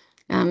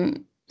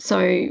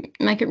 So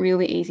make it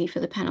really easy for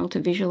the panel to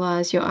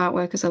visualize your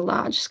artwork as a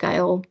large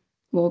scale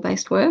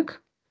wall-based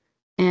work.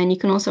 And you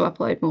can also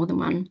upload more than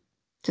one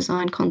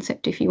design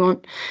concept if you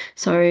want.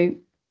 So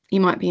you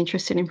might be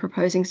interested in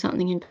proposing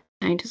something in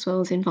paint as well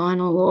as in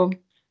vinyl, or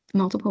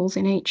multiples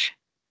in each.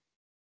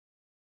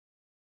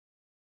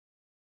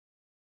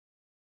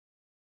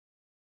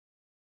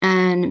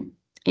 And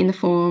in the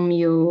form,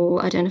 you'll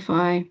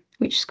identify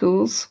which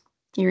schools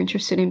you're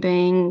interested in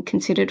being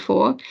considered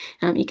for.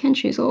 You can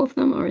choose all of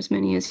them or as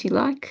many as you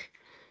like.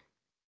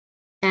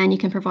 And you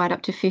can provide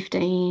up to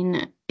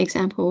 15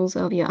 examples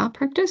of your art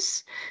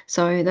practice.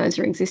 So those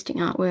are existing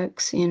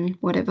artworks in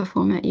whatever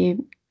format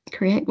you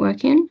create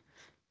work in.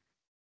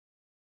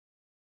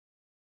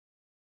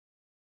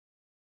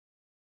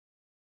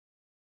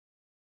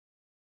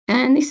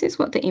 And this is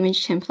what the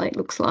image template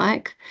looks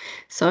like.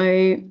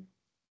 So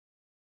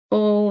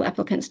all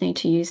applicants need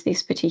to use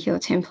this particular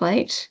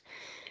template.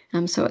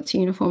 So it's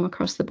uniform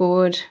across the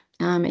board.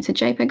 It's a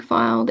JPEG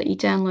file that you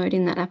download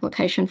in that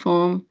application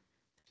form.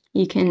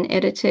 You can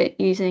edit it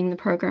using the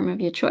program of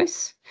your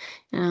choice.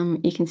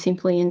 You can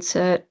simply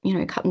insert,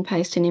 cut and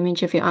paste an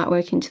image of your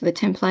artwork into the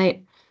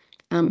template,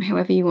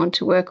 however you want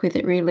to work with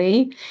it,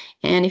 really.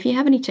 And if you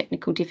have any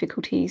technical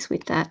difficulties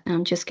with that,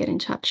 just get in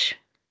touch.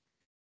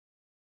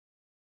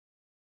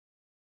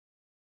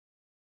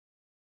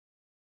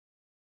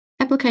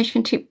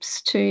 Application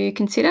tips to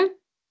consider.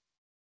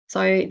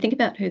 So think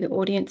about who the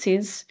audience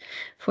is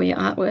for your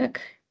artwork.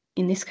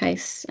 In this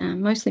case,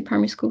 mostly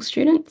primary school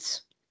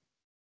students.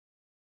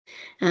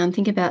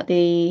 Think about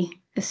the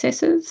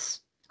assessors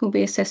who'll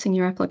be assessing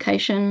your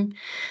application.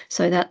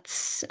 So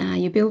that's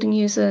your building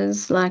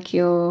users, like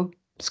your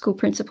school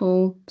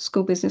principal,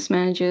 school business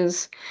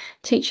managers,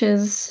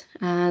 teachers,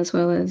 as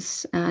well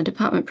as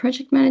department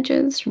project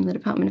managers from the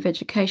Department of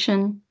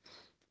Education,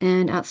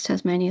 and Arts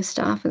Tasmania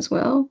staff as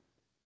well.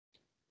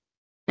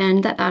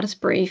 And that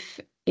artist brief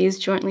is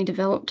jointly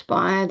developed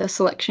by the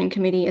selection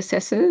committee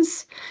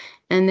assessors,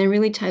 and they're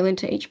really tailored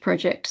to each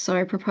project.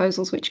 So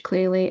proposals which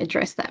clearly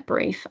address that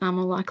brief are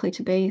more likely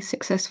to be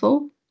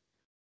successful.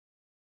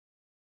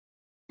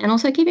 And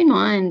also keep in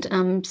mind,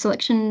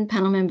 selection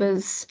panel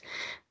members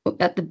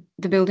at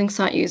the building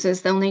site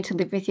users, they'll need to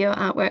live with your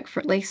artwork for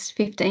at least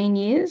 15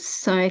 years.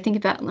 So think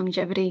about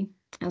longevity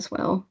as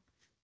well.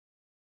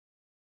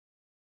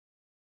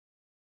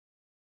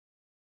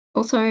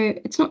 Also,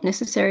 it's not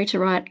necessary to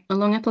write a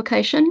long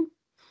application,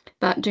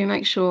 but do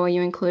make sure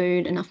you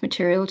include enough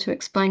material to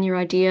explain your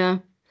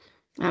idea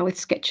with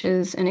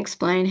sketches and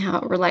explain how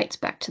it relates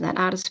back to that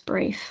artist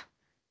brief.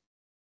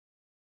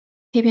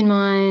 Keep in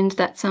mind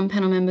that some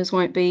panel members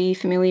won't be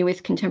familiar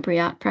with contemporary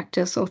art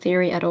practice or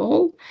theory at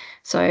all,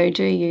 so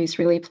do use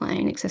really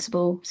plain,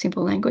 accessible,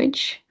 simple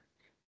language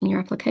in your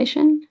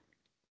application.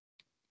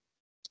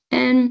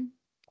 And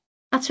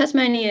Arts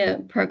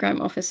Tasmania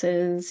program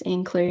officers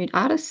include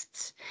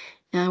artists.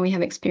 We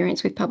have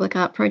experience with public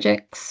art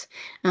projects,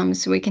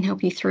 so we can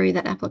help you through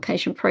that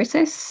application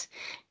process.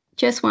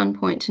 Just one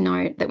point to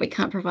note, that we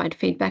can't provide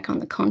feedback on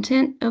the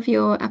content of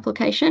your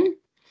application,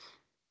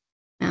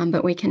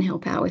 but we can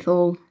help out with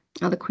all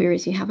other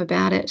queries you have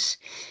about it.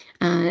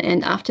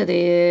 And after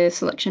the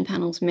selection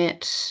panel's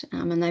met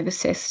and they've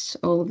assessed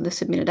all of the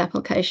submitted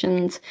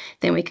applications,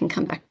 then we can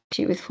come back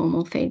to you with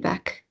formal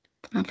feedback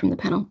from the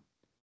panel.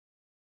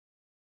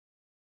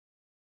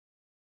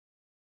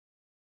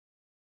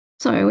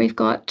 So we've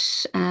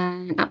got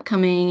an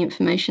upcoming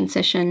information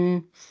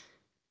session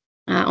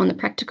on the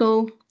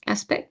practical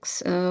aspects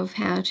of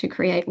how to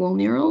create wall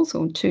murals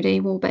or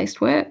 2D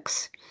wall-based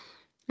works,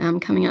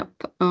 coming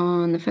up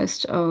on the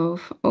 1st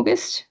of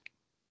August.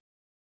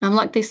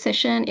 Like this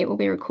session, it will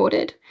be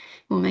recorded.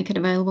 We'll make it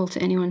available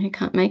to anyone who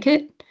can't make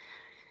it.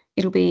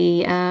 It'll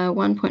be a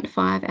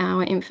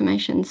 1.5-hour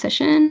information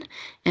session,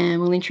 and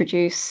we'll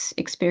introduce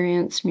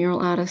experienced mural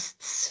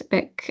artists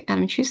Beck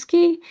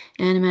Adamczewski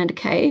and Amanda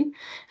Kay,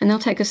 and they'll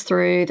take us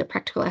through the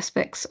practical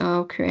aspects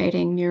of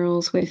creating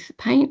murals with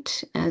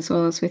paint as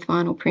well as with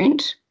vinyl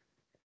print.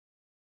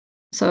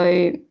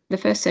 So the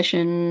first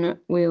session,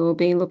 we'll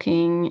be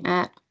looking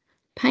at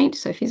paint,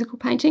 so physical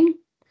painting.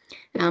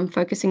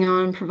 focusing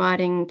on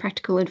providing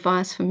practical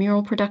advice for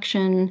mural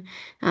production,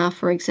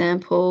 for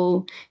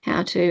example,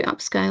 how to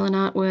upscale an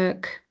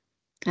artwork,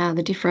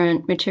 the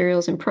different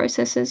materials and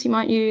processes you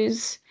might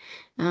use,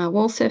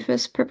 wall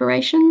surface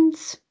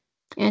preparations,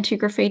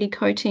 anti-graffiti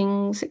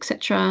coatings,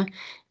 etc.,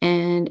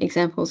 and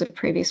examples of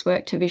previous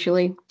work to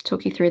visually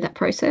talk you through that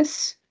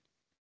process.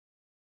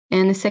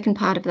 And the second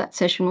part of that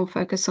session will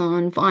focus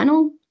on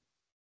vinyl,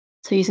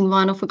 so using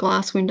vinyl for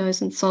glass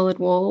windows and solid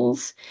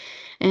walls,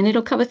 and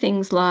it'll cover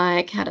things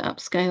like how to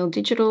upscale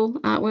digital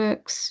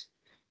artworks,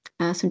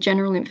 some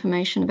general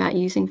information about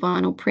using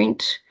vinyl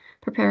print,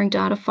 preparing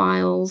data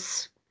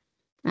files,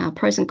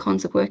 pros and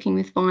cons of working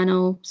with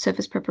vinyl,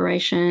 surface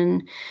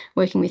preparation,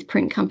 working with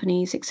print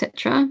companies,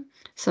 etc.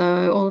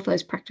 So all of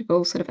those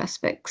practical sort of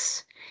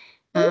aspects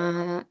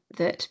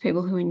that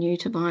people who are new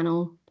to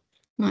vinyl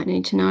might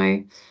need to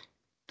know,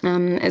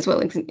 as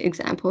well as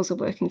examples of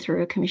working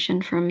through a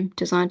commission from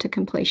design to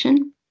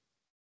completion.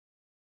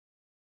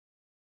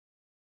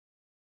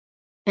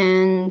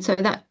 And so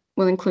that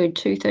will include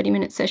two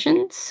 30-minute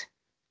sessions.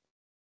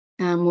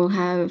 We'll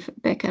have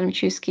Beck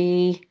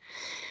Adamczewski,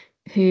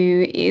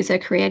 who is a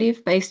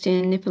creative based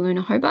in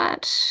Nipaluna,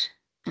 Hobart.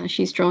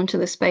 She's drawn to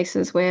the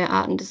spaces where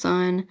art and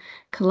design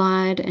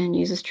collide and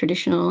uses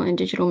traditional and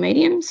digital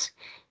mediums,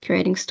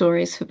 creating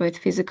stories for both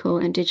physical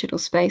and digital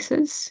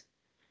spaces.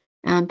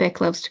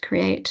 Beck loves to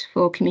create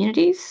for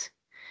communities.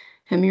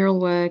 Her mural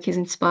work is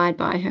inspired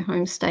by her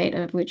home state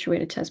of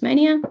Lutruwita,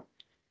 Tasmania,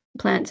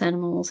 plants,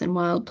 animals, and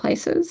wild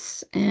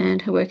places,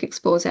 and her work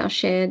explores our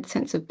shared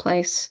sense of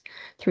place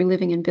through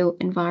living and built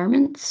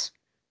environments.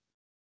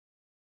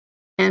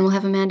 And we'll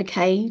have Amanda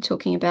Kay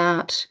talking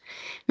about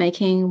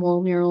making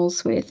wall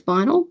murals with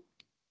vinyl.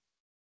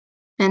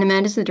 And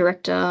Amanda's the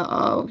director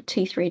of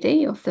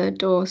T3D, or Third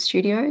Door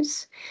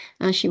Studios.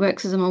 She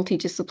works as a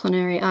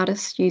multidisciplinary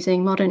artist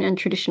using modern and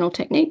traditional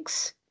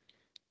techniques.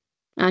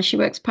 She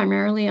works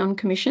primarily on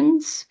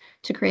commissions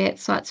to create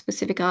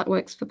site-specific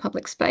artworks for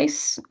public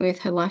space with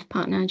her life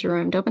partner,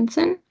 Jerome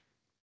Dobinson.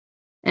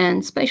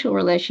 And spatial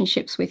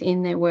relationships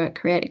within their work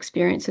create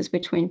experiences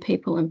between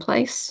people and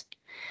place.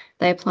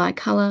 They apply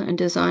colour and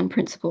design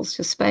principles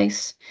to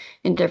space,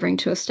 endeavouring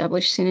to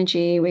establish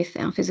synergy with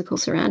our physical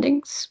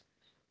surroundings.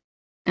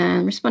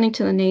 Responding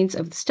to the needs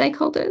of the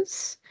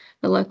stakeholders,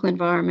 the local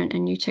environment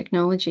and new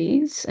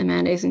technologies,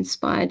 Amanda is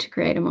inspired to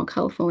create a more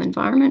colourful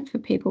environment for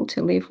people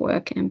to live,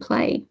 work and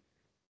play.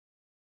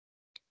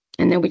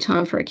 And there'll be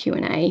time for a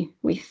Q&A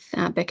with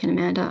Beck and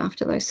Amanda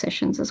after those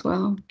sessions as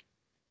well.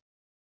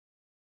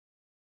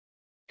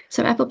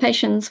 So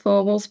applications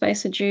for wall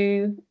space are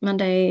due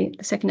Monday,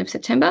 the 2nd of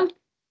September,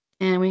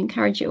 and we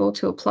encourage you all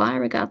to apply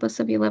regardless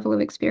of your level of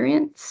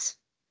experience.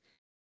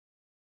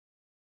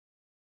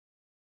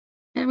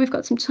 And we've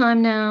got some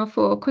time now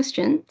for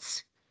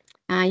questions.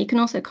 You can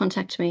also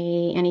contact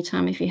me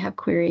anytime if you have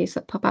queries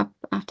that pop up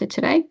after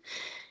today.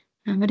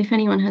 But if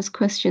anyone has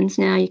questions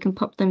now, you can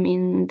pop them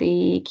in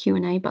the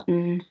Q&A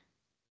button.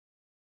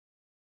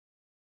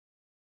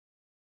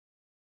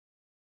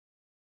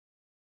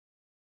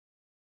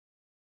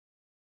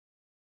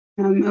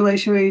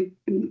 Alicia,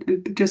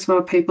 just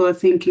while people are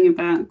thinking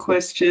about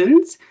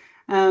questions,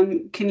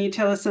 can you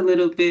tell us a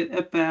little bit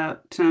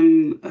about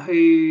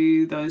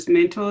who those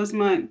mentors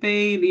might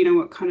be?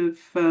 What kind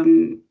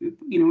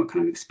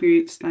of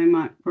experience they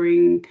might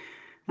bring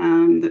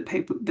that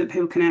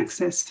people can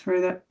access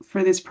through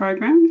this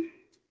program?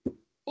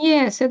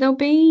 Yeah, so there'll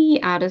be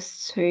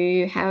artists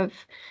who have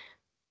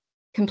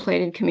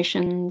completed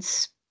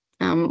commissions,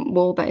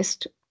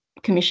 wall-based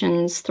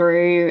commissions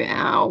through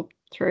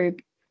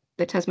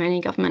the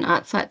Tasmanian Government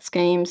Art Site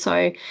Scheme.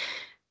 So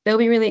they'll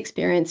be really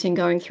experienced in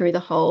going through the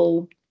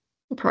whole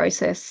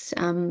process,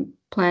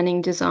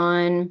 planning,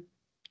 design,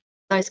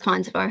 those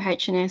kinds of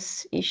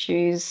OH&S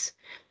issues,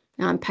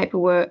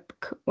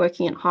 paperwork,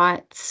 working at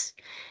heights,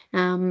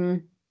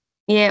 all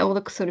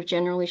the sort of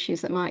general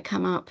issues that might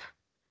come up.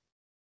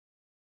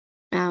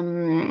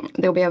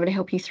 They'll be able to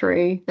help you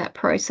through that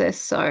process.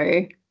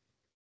 So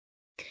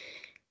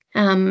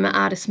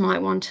artists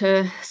might want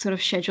to sort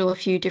of schedule a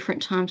few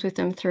different times with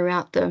them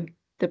throughout the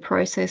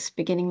process,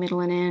 beginning,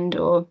 middle and end,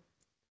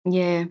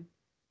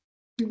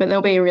 but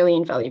they'll be a really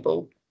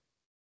invaluable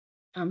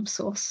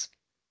source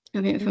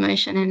of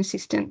information and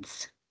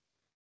assistance.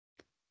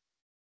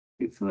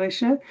 Thanks,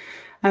 Alicia.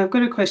 I've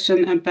got a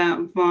question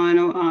about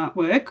vinyl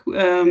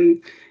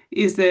artwork.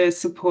 Is there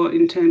support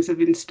in terms of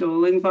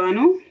installing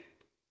vinyl?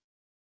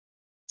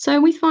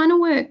 So with vinyl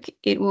work,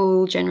 it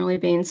will generally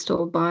be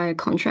installed by a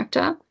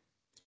contractor.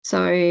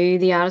 So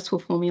the artist will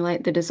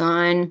formulate the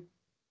design,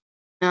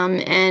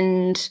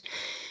 and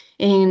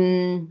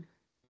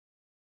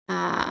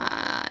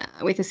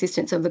with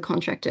assistance of the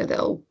contractor,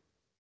 they'll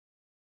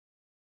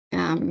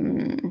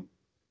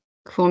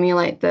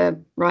formulate the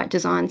right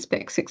design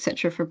specs,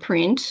 etc., for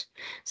print.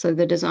 So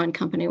the design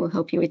company will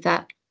help you with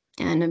that,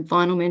 and a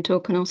vinyl mentor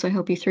can also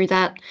help you through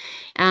that.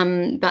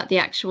 But the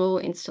actual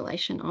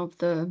installation of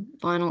the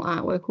vinyl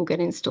artwork will get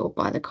installed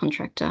by the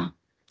contractor.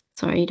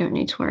 So you don't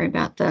need to worry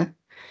about the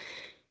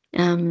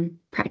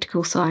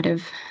practical side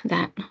of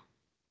that.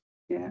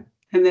 Yeah.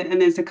 And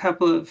there's a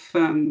couple of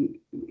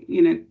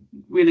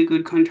really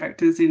good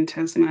contractors in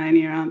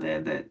Tasmania, aren't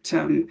there, that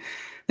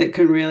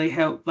can really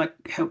help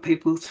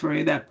people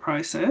through that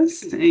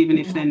process, even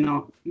if they're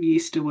not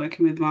used to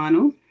working with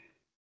vinyl.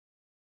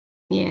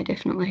 Yeah,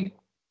 definitely.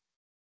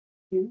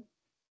 Yeah.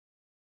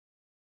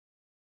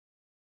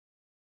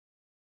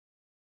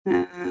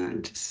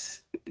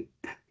 Just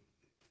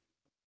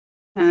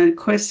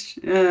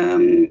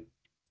question.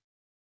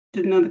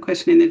 Another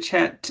question in the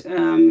chat.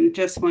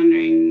 Just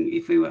wondering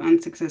if we were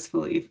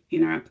unsuccessful if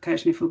in our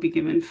application, if we'll be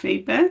given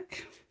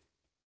feedback.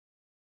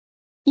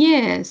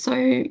 Yeah,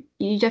 so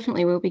you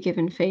definitely will be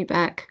given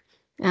feedback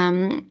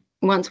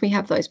once we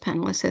have those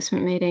panel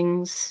assessment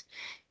meetings.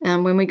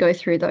 When we go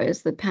through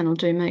those, the panel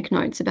do make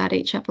notes about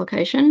each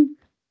application.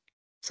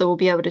 So we'll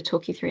be able to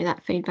talk you through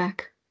that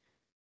feedback.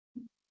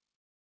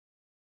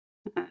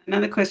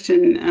 Another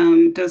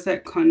question, does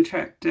that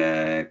contract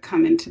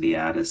come into the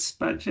artist's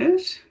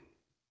budget?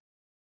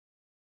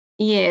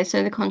 Yeah,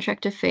 so the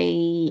contractor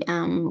fee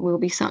will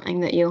be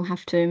something that you'll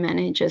have to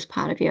manage as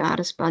part of your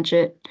artist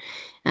budget.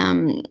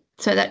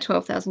 So that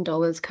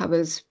 $12,000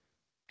 covers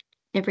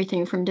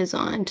everything from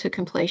design to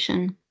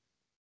completion.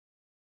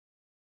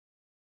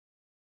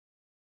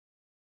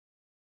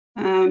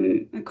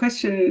 A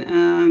question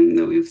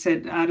that we've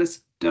said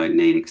artists don't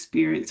need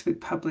experience with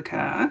public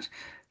art,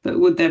 but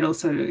would that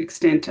also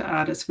extend to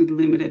artists with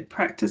limited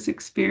practice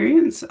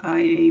experience,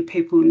 i.e.,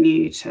 people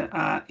new to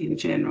art in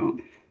general?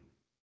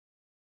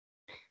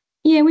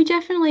 Yeah, we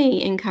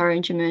definitely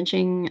encourage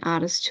emerging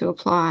artists to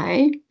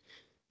apply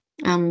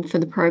for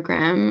the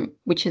program,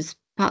 which is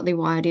partly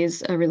why it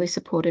is a really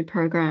supported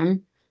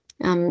program.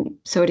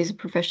 So it is a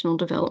professional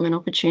development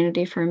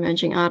opportunity for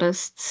emerging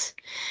artists.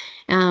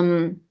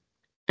 And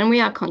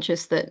we are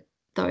conscious that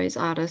those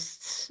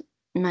artists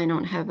may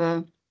not have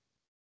a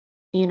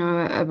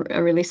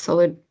really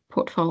solid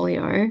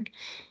portfolio.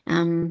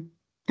 And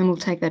we'll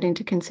take that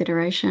into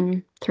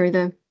consideration through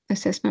the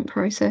assessment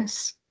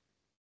process.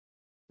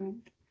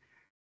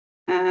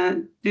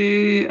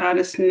 Do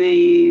artists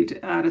need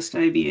artist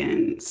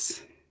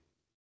ABNs?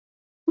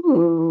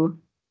 Ooh,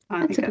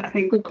 I that's a think good, I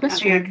think good I think I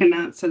question. can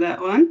answer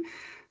that one.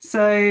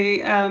 So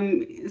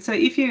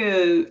if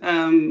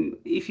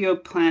you're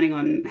planning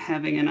on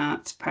having an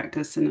arts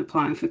practice and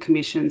applying for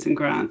commissions and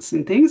grants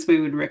and things, we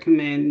would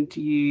recommend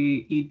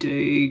you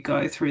do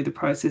go through the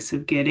process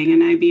of getting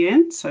an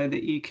ABN so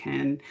that you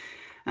can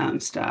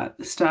start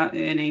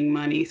earning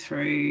money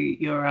through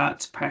your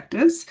arts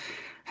practice.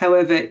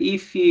 However,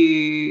 if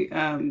you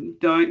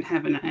don't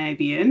have an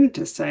ABN,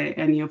 just say,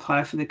 and you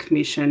apply for the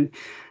commission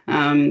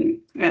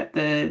at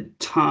the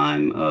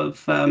time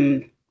of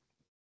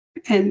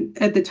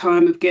at the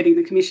time of getting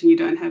the commission, you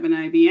don't have an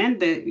ABN,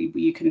 that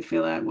you can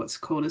fill out what's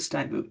called a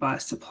statement by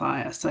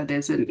supplier. So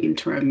there's an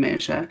interim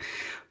measure.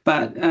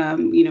 But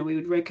we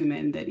would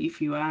recommend that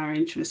if you are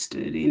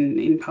interested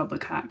in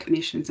public art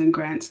commissions and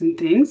grants and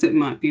things, it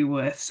might be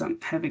worth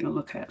having a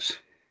look at.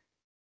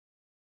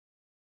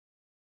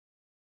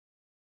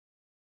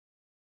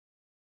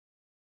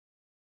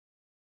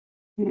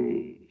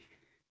 Okay.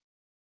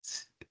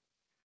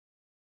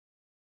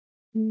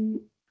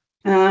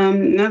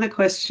 Another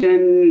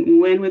question,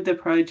 when would the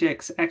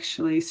projects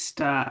actually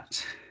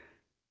start?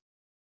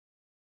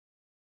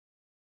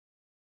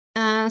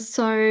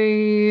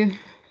 So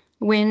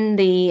when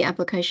the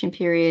application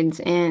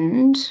periods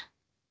end,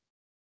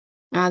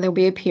 there'll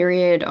be a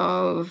period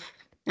of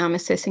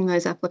assessing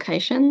those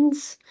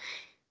applications.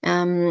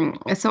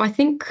 So I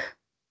think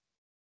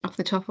off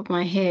the top of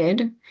my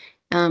head,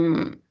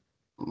 um,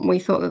 we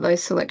thought that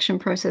those selection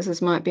processes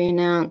might be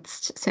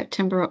announced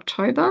September,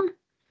 October,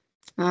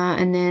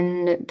 and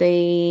then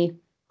the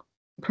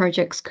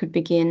projects could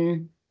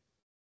begin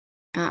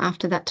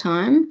after that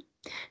time.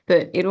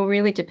 But it'll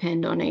really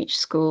depend on each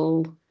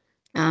school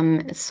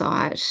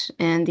site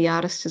and the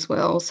artist as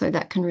well. So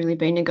that can really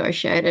be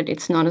negotiated.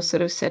 It's not a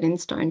sort of set in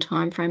stone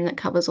time frame that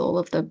covers all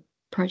of the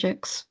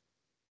projects.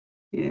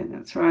 Yeah,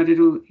 that's right.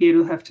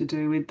 It'll have to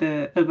do with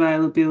the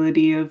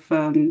availability of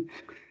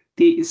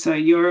so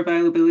your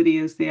availability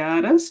as the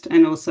artist,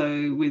 and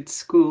also with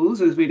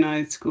schools. As we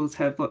know, schools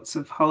have lots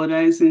of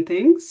holidays and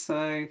things.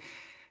 So,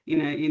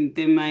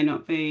 there may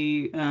not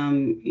be,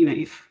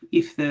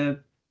 if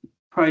the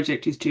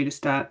project is due to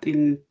start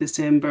in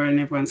December and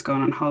everyone's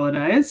gone on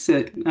holidays,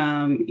 that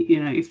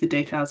if the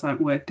details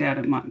aren't worked out,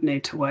 it might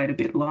need to wait a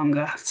bit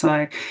longer.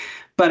 So,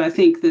 but I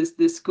think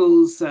the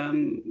schools are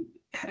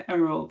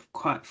all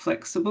quite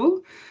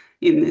flexible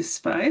in this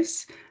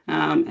space,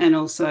 and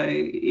also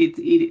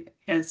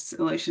as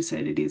Alicia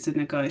said, it is a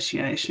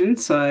negotiation.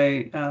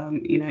 So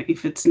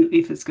if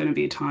it's going to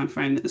be a time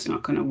frame that's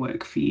not going to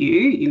work for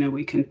you,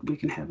 we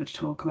can have a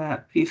talk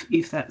about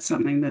if that's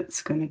something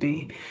that's going to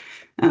be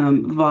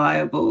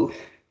viable.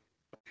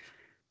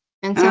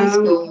 And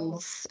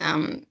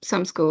Um,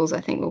 some schools, I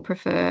think, will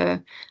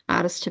prefer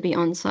artists to be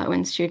on site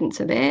when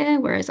students are there,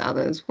 whereas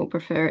others will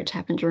prefer it to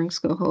happen during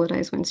school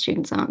holidays when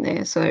students aren't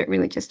there. So it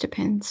really just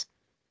depends.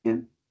 yeah.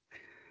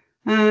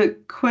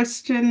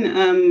 Question,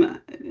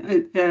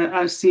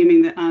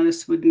 assuming that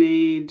artists would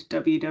need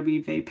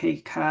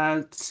WWVP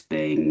cards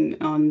being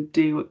on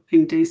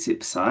in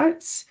DSIP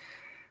sites.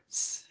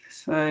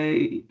 So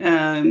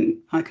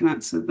I can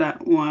answer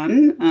that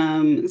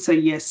one. So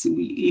yes,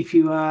 if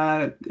you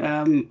are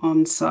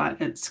on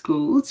site at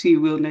schools,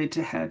 you will need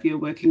to have your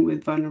working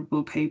with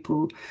vulnerable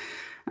people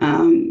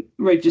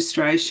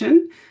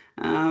registration.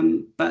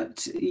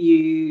 But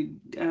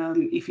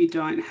if you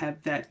don't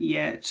have that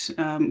yet,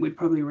 we'd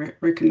probably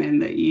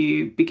recommend that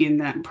you begin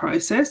that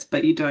process,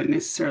 but you don't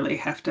necessarily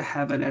have to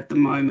have it at the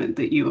moment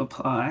that you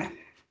apply.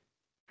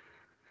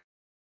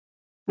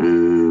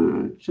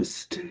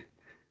 Just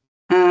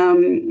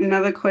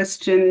another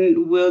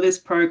question, will this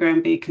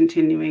program be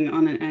continuing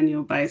on an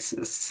annual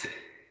basis?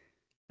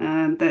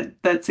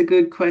 That's a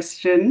good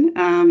question.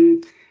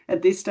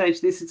 At this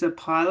stage, this is a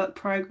pilot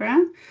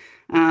program.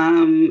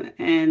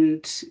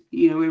 And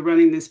we're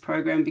running this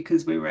program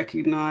because we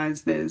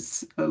recognise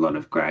there's a lot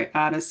of great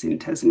artists in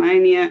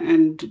Tasmania,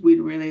 and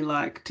we'd really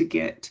like to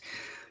get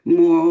a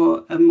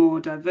more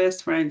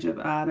diverse range of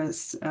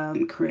artists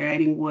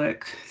creating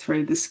work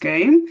through the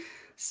scheme.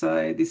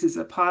 So this is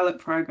a pilot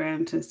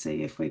program to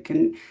see if we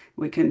can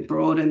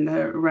broaden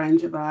the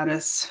range of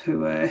artists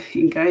who are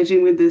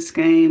engaging with the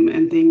scheme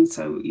and things.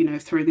 So,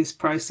 through this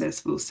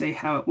process, we'll see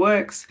how it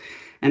works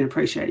and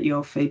appreciate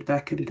your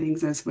feedback and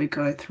things as we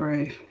go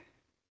through.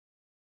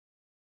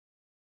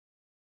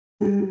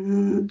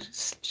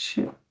 Just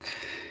check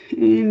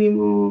any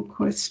more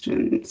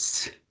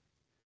questions.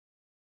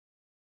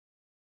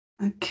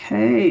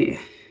 Okay.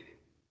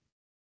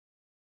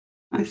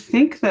 I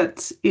think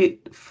that's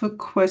it for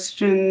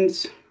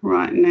questions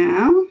right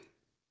now.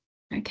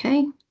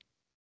 Okay,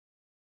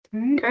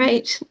 Great.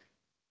 great.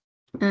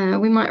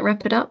 We might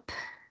wrap it up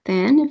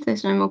then if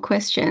there's no more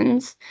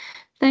questions.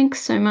 Thanks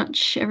so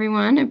much,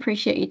 everyone.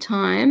 Appreciate your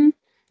time.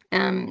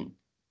 Do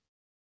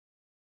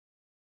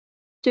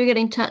get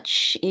in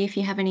touch if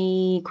you have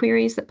any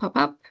queries that pop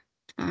up.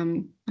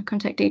 Our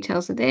contact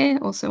details are there,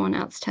 also on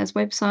Arts Tas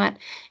website,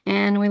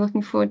 and we're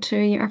looking forward to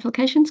your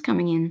applications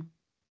coming in.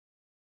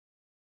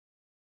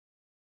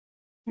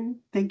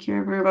 Thank you,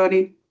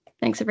 everybody.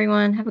 Thanks,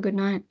 everyone. Have a good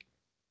night.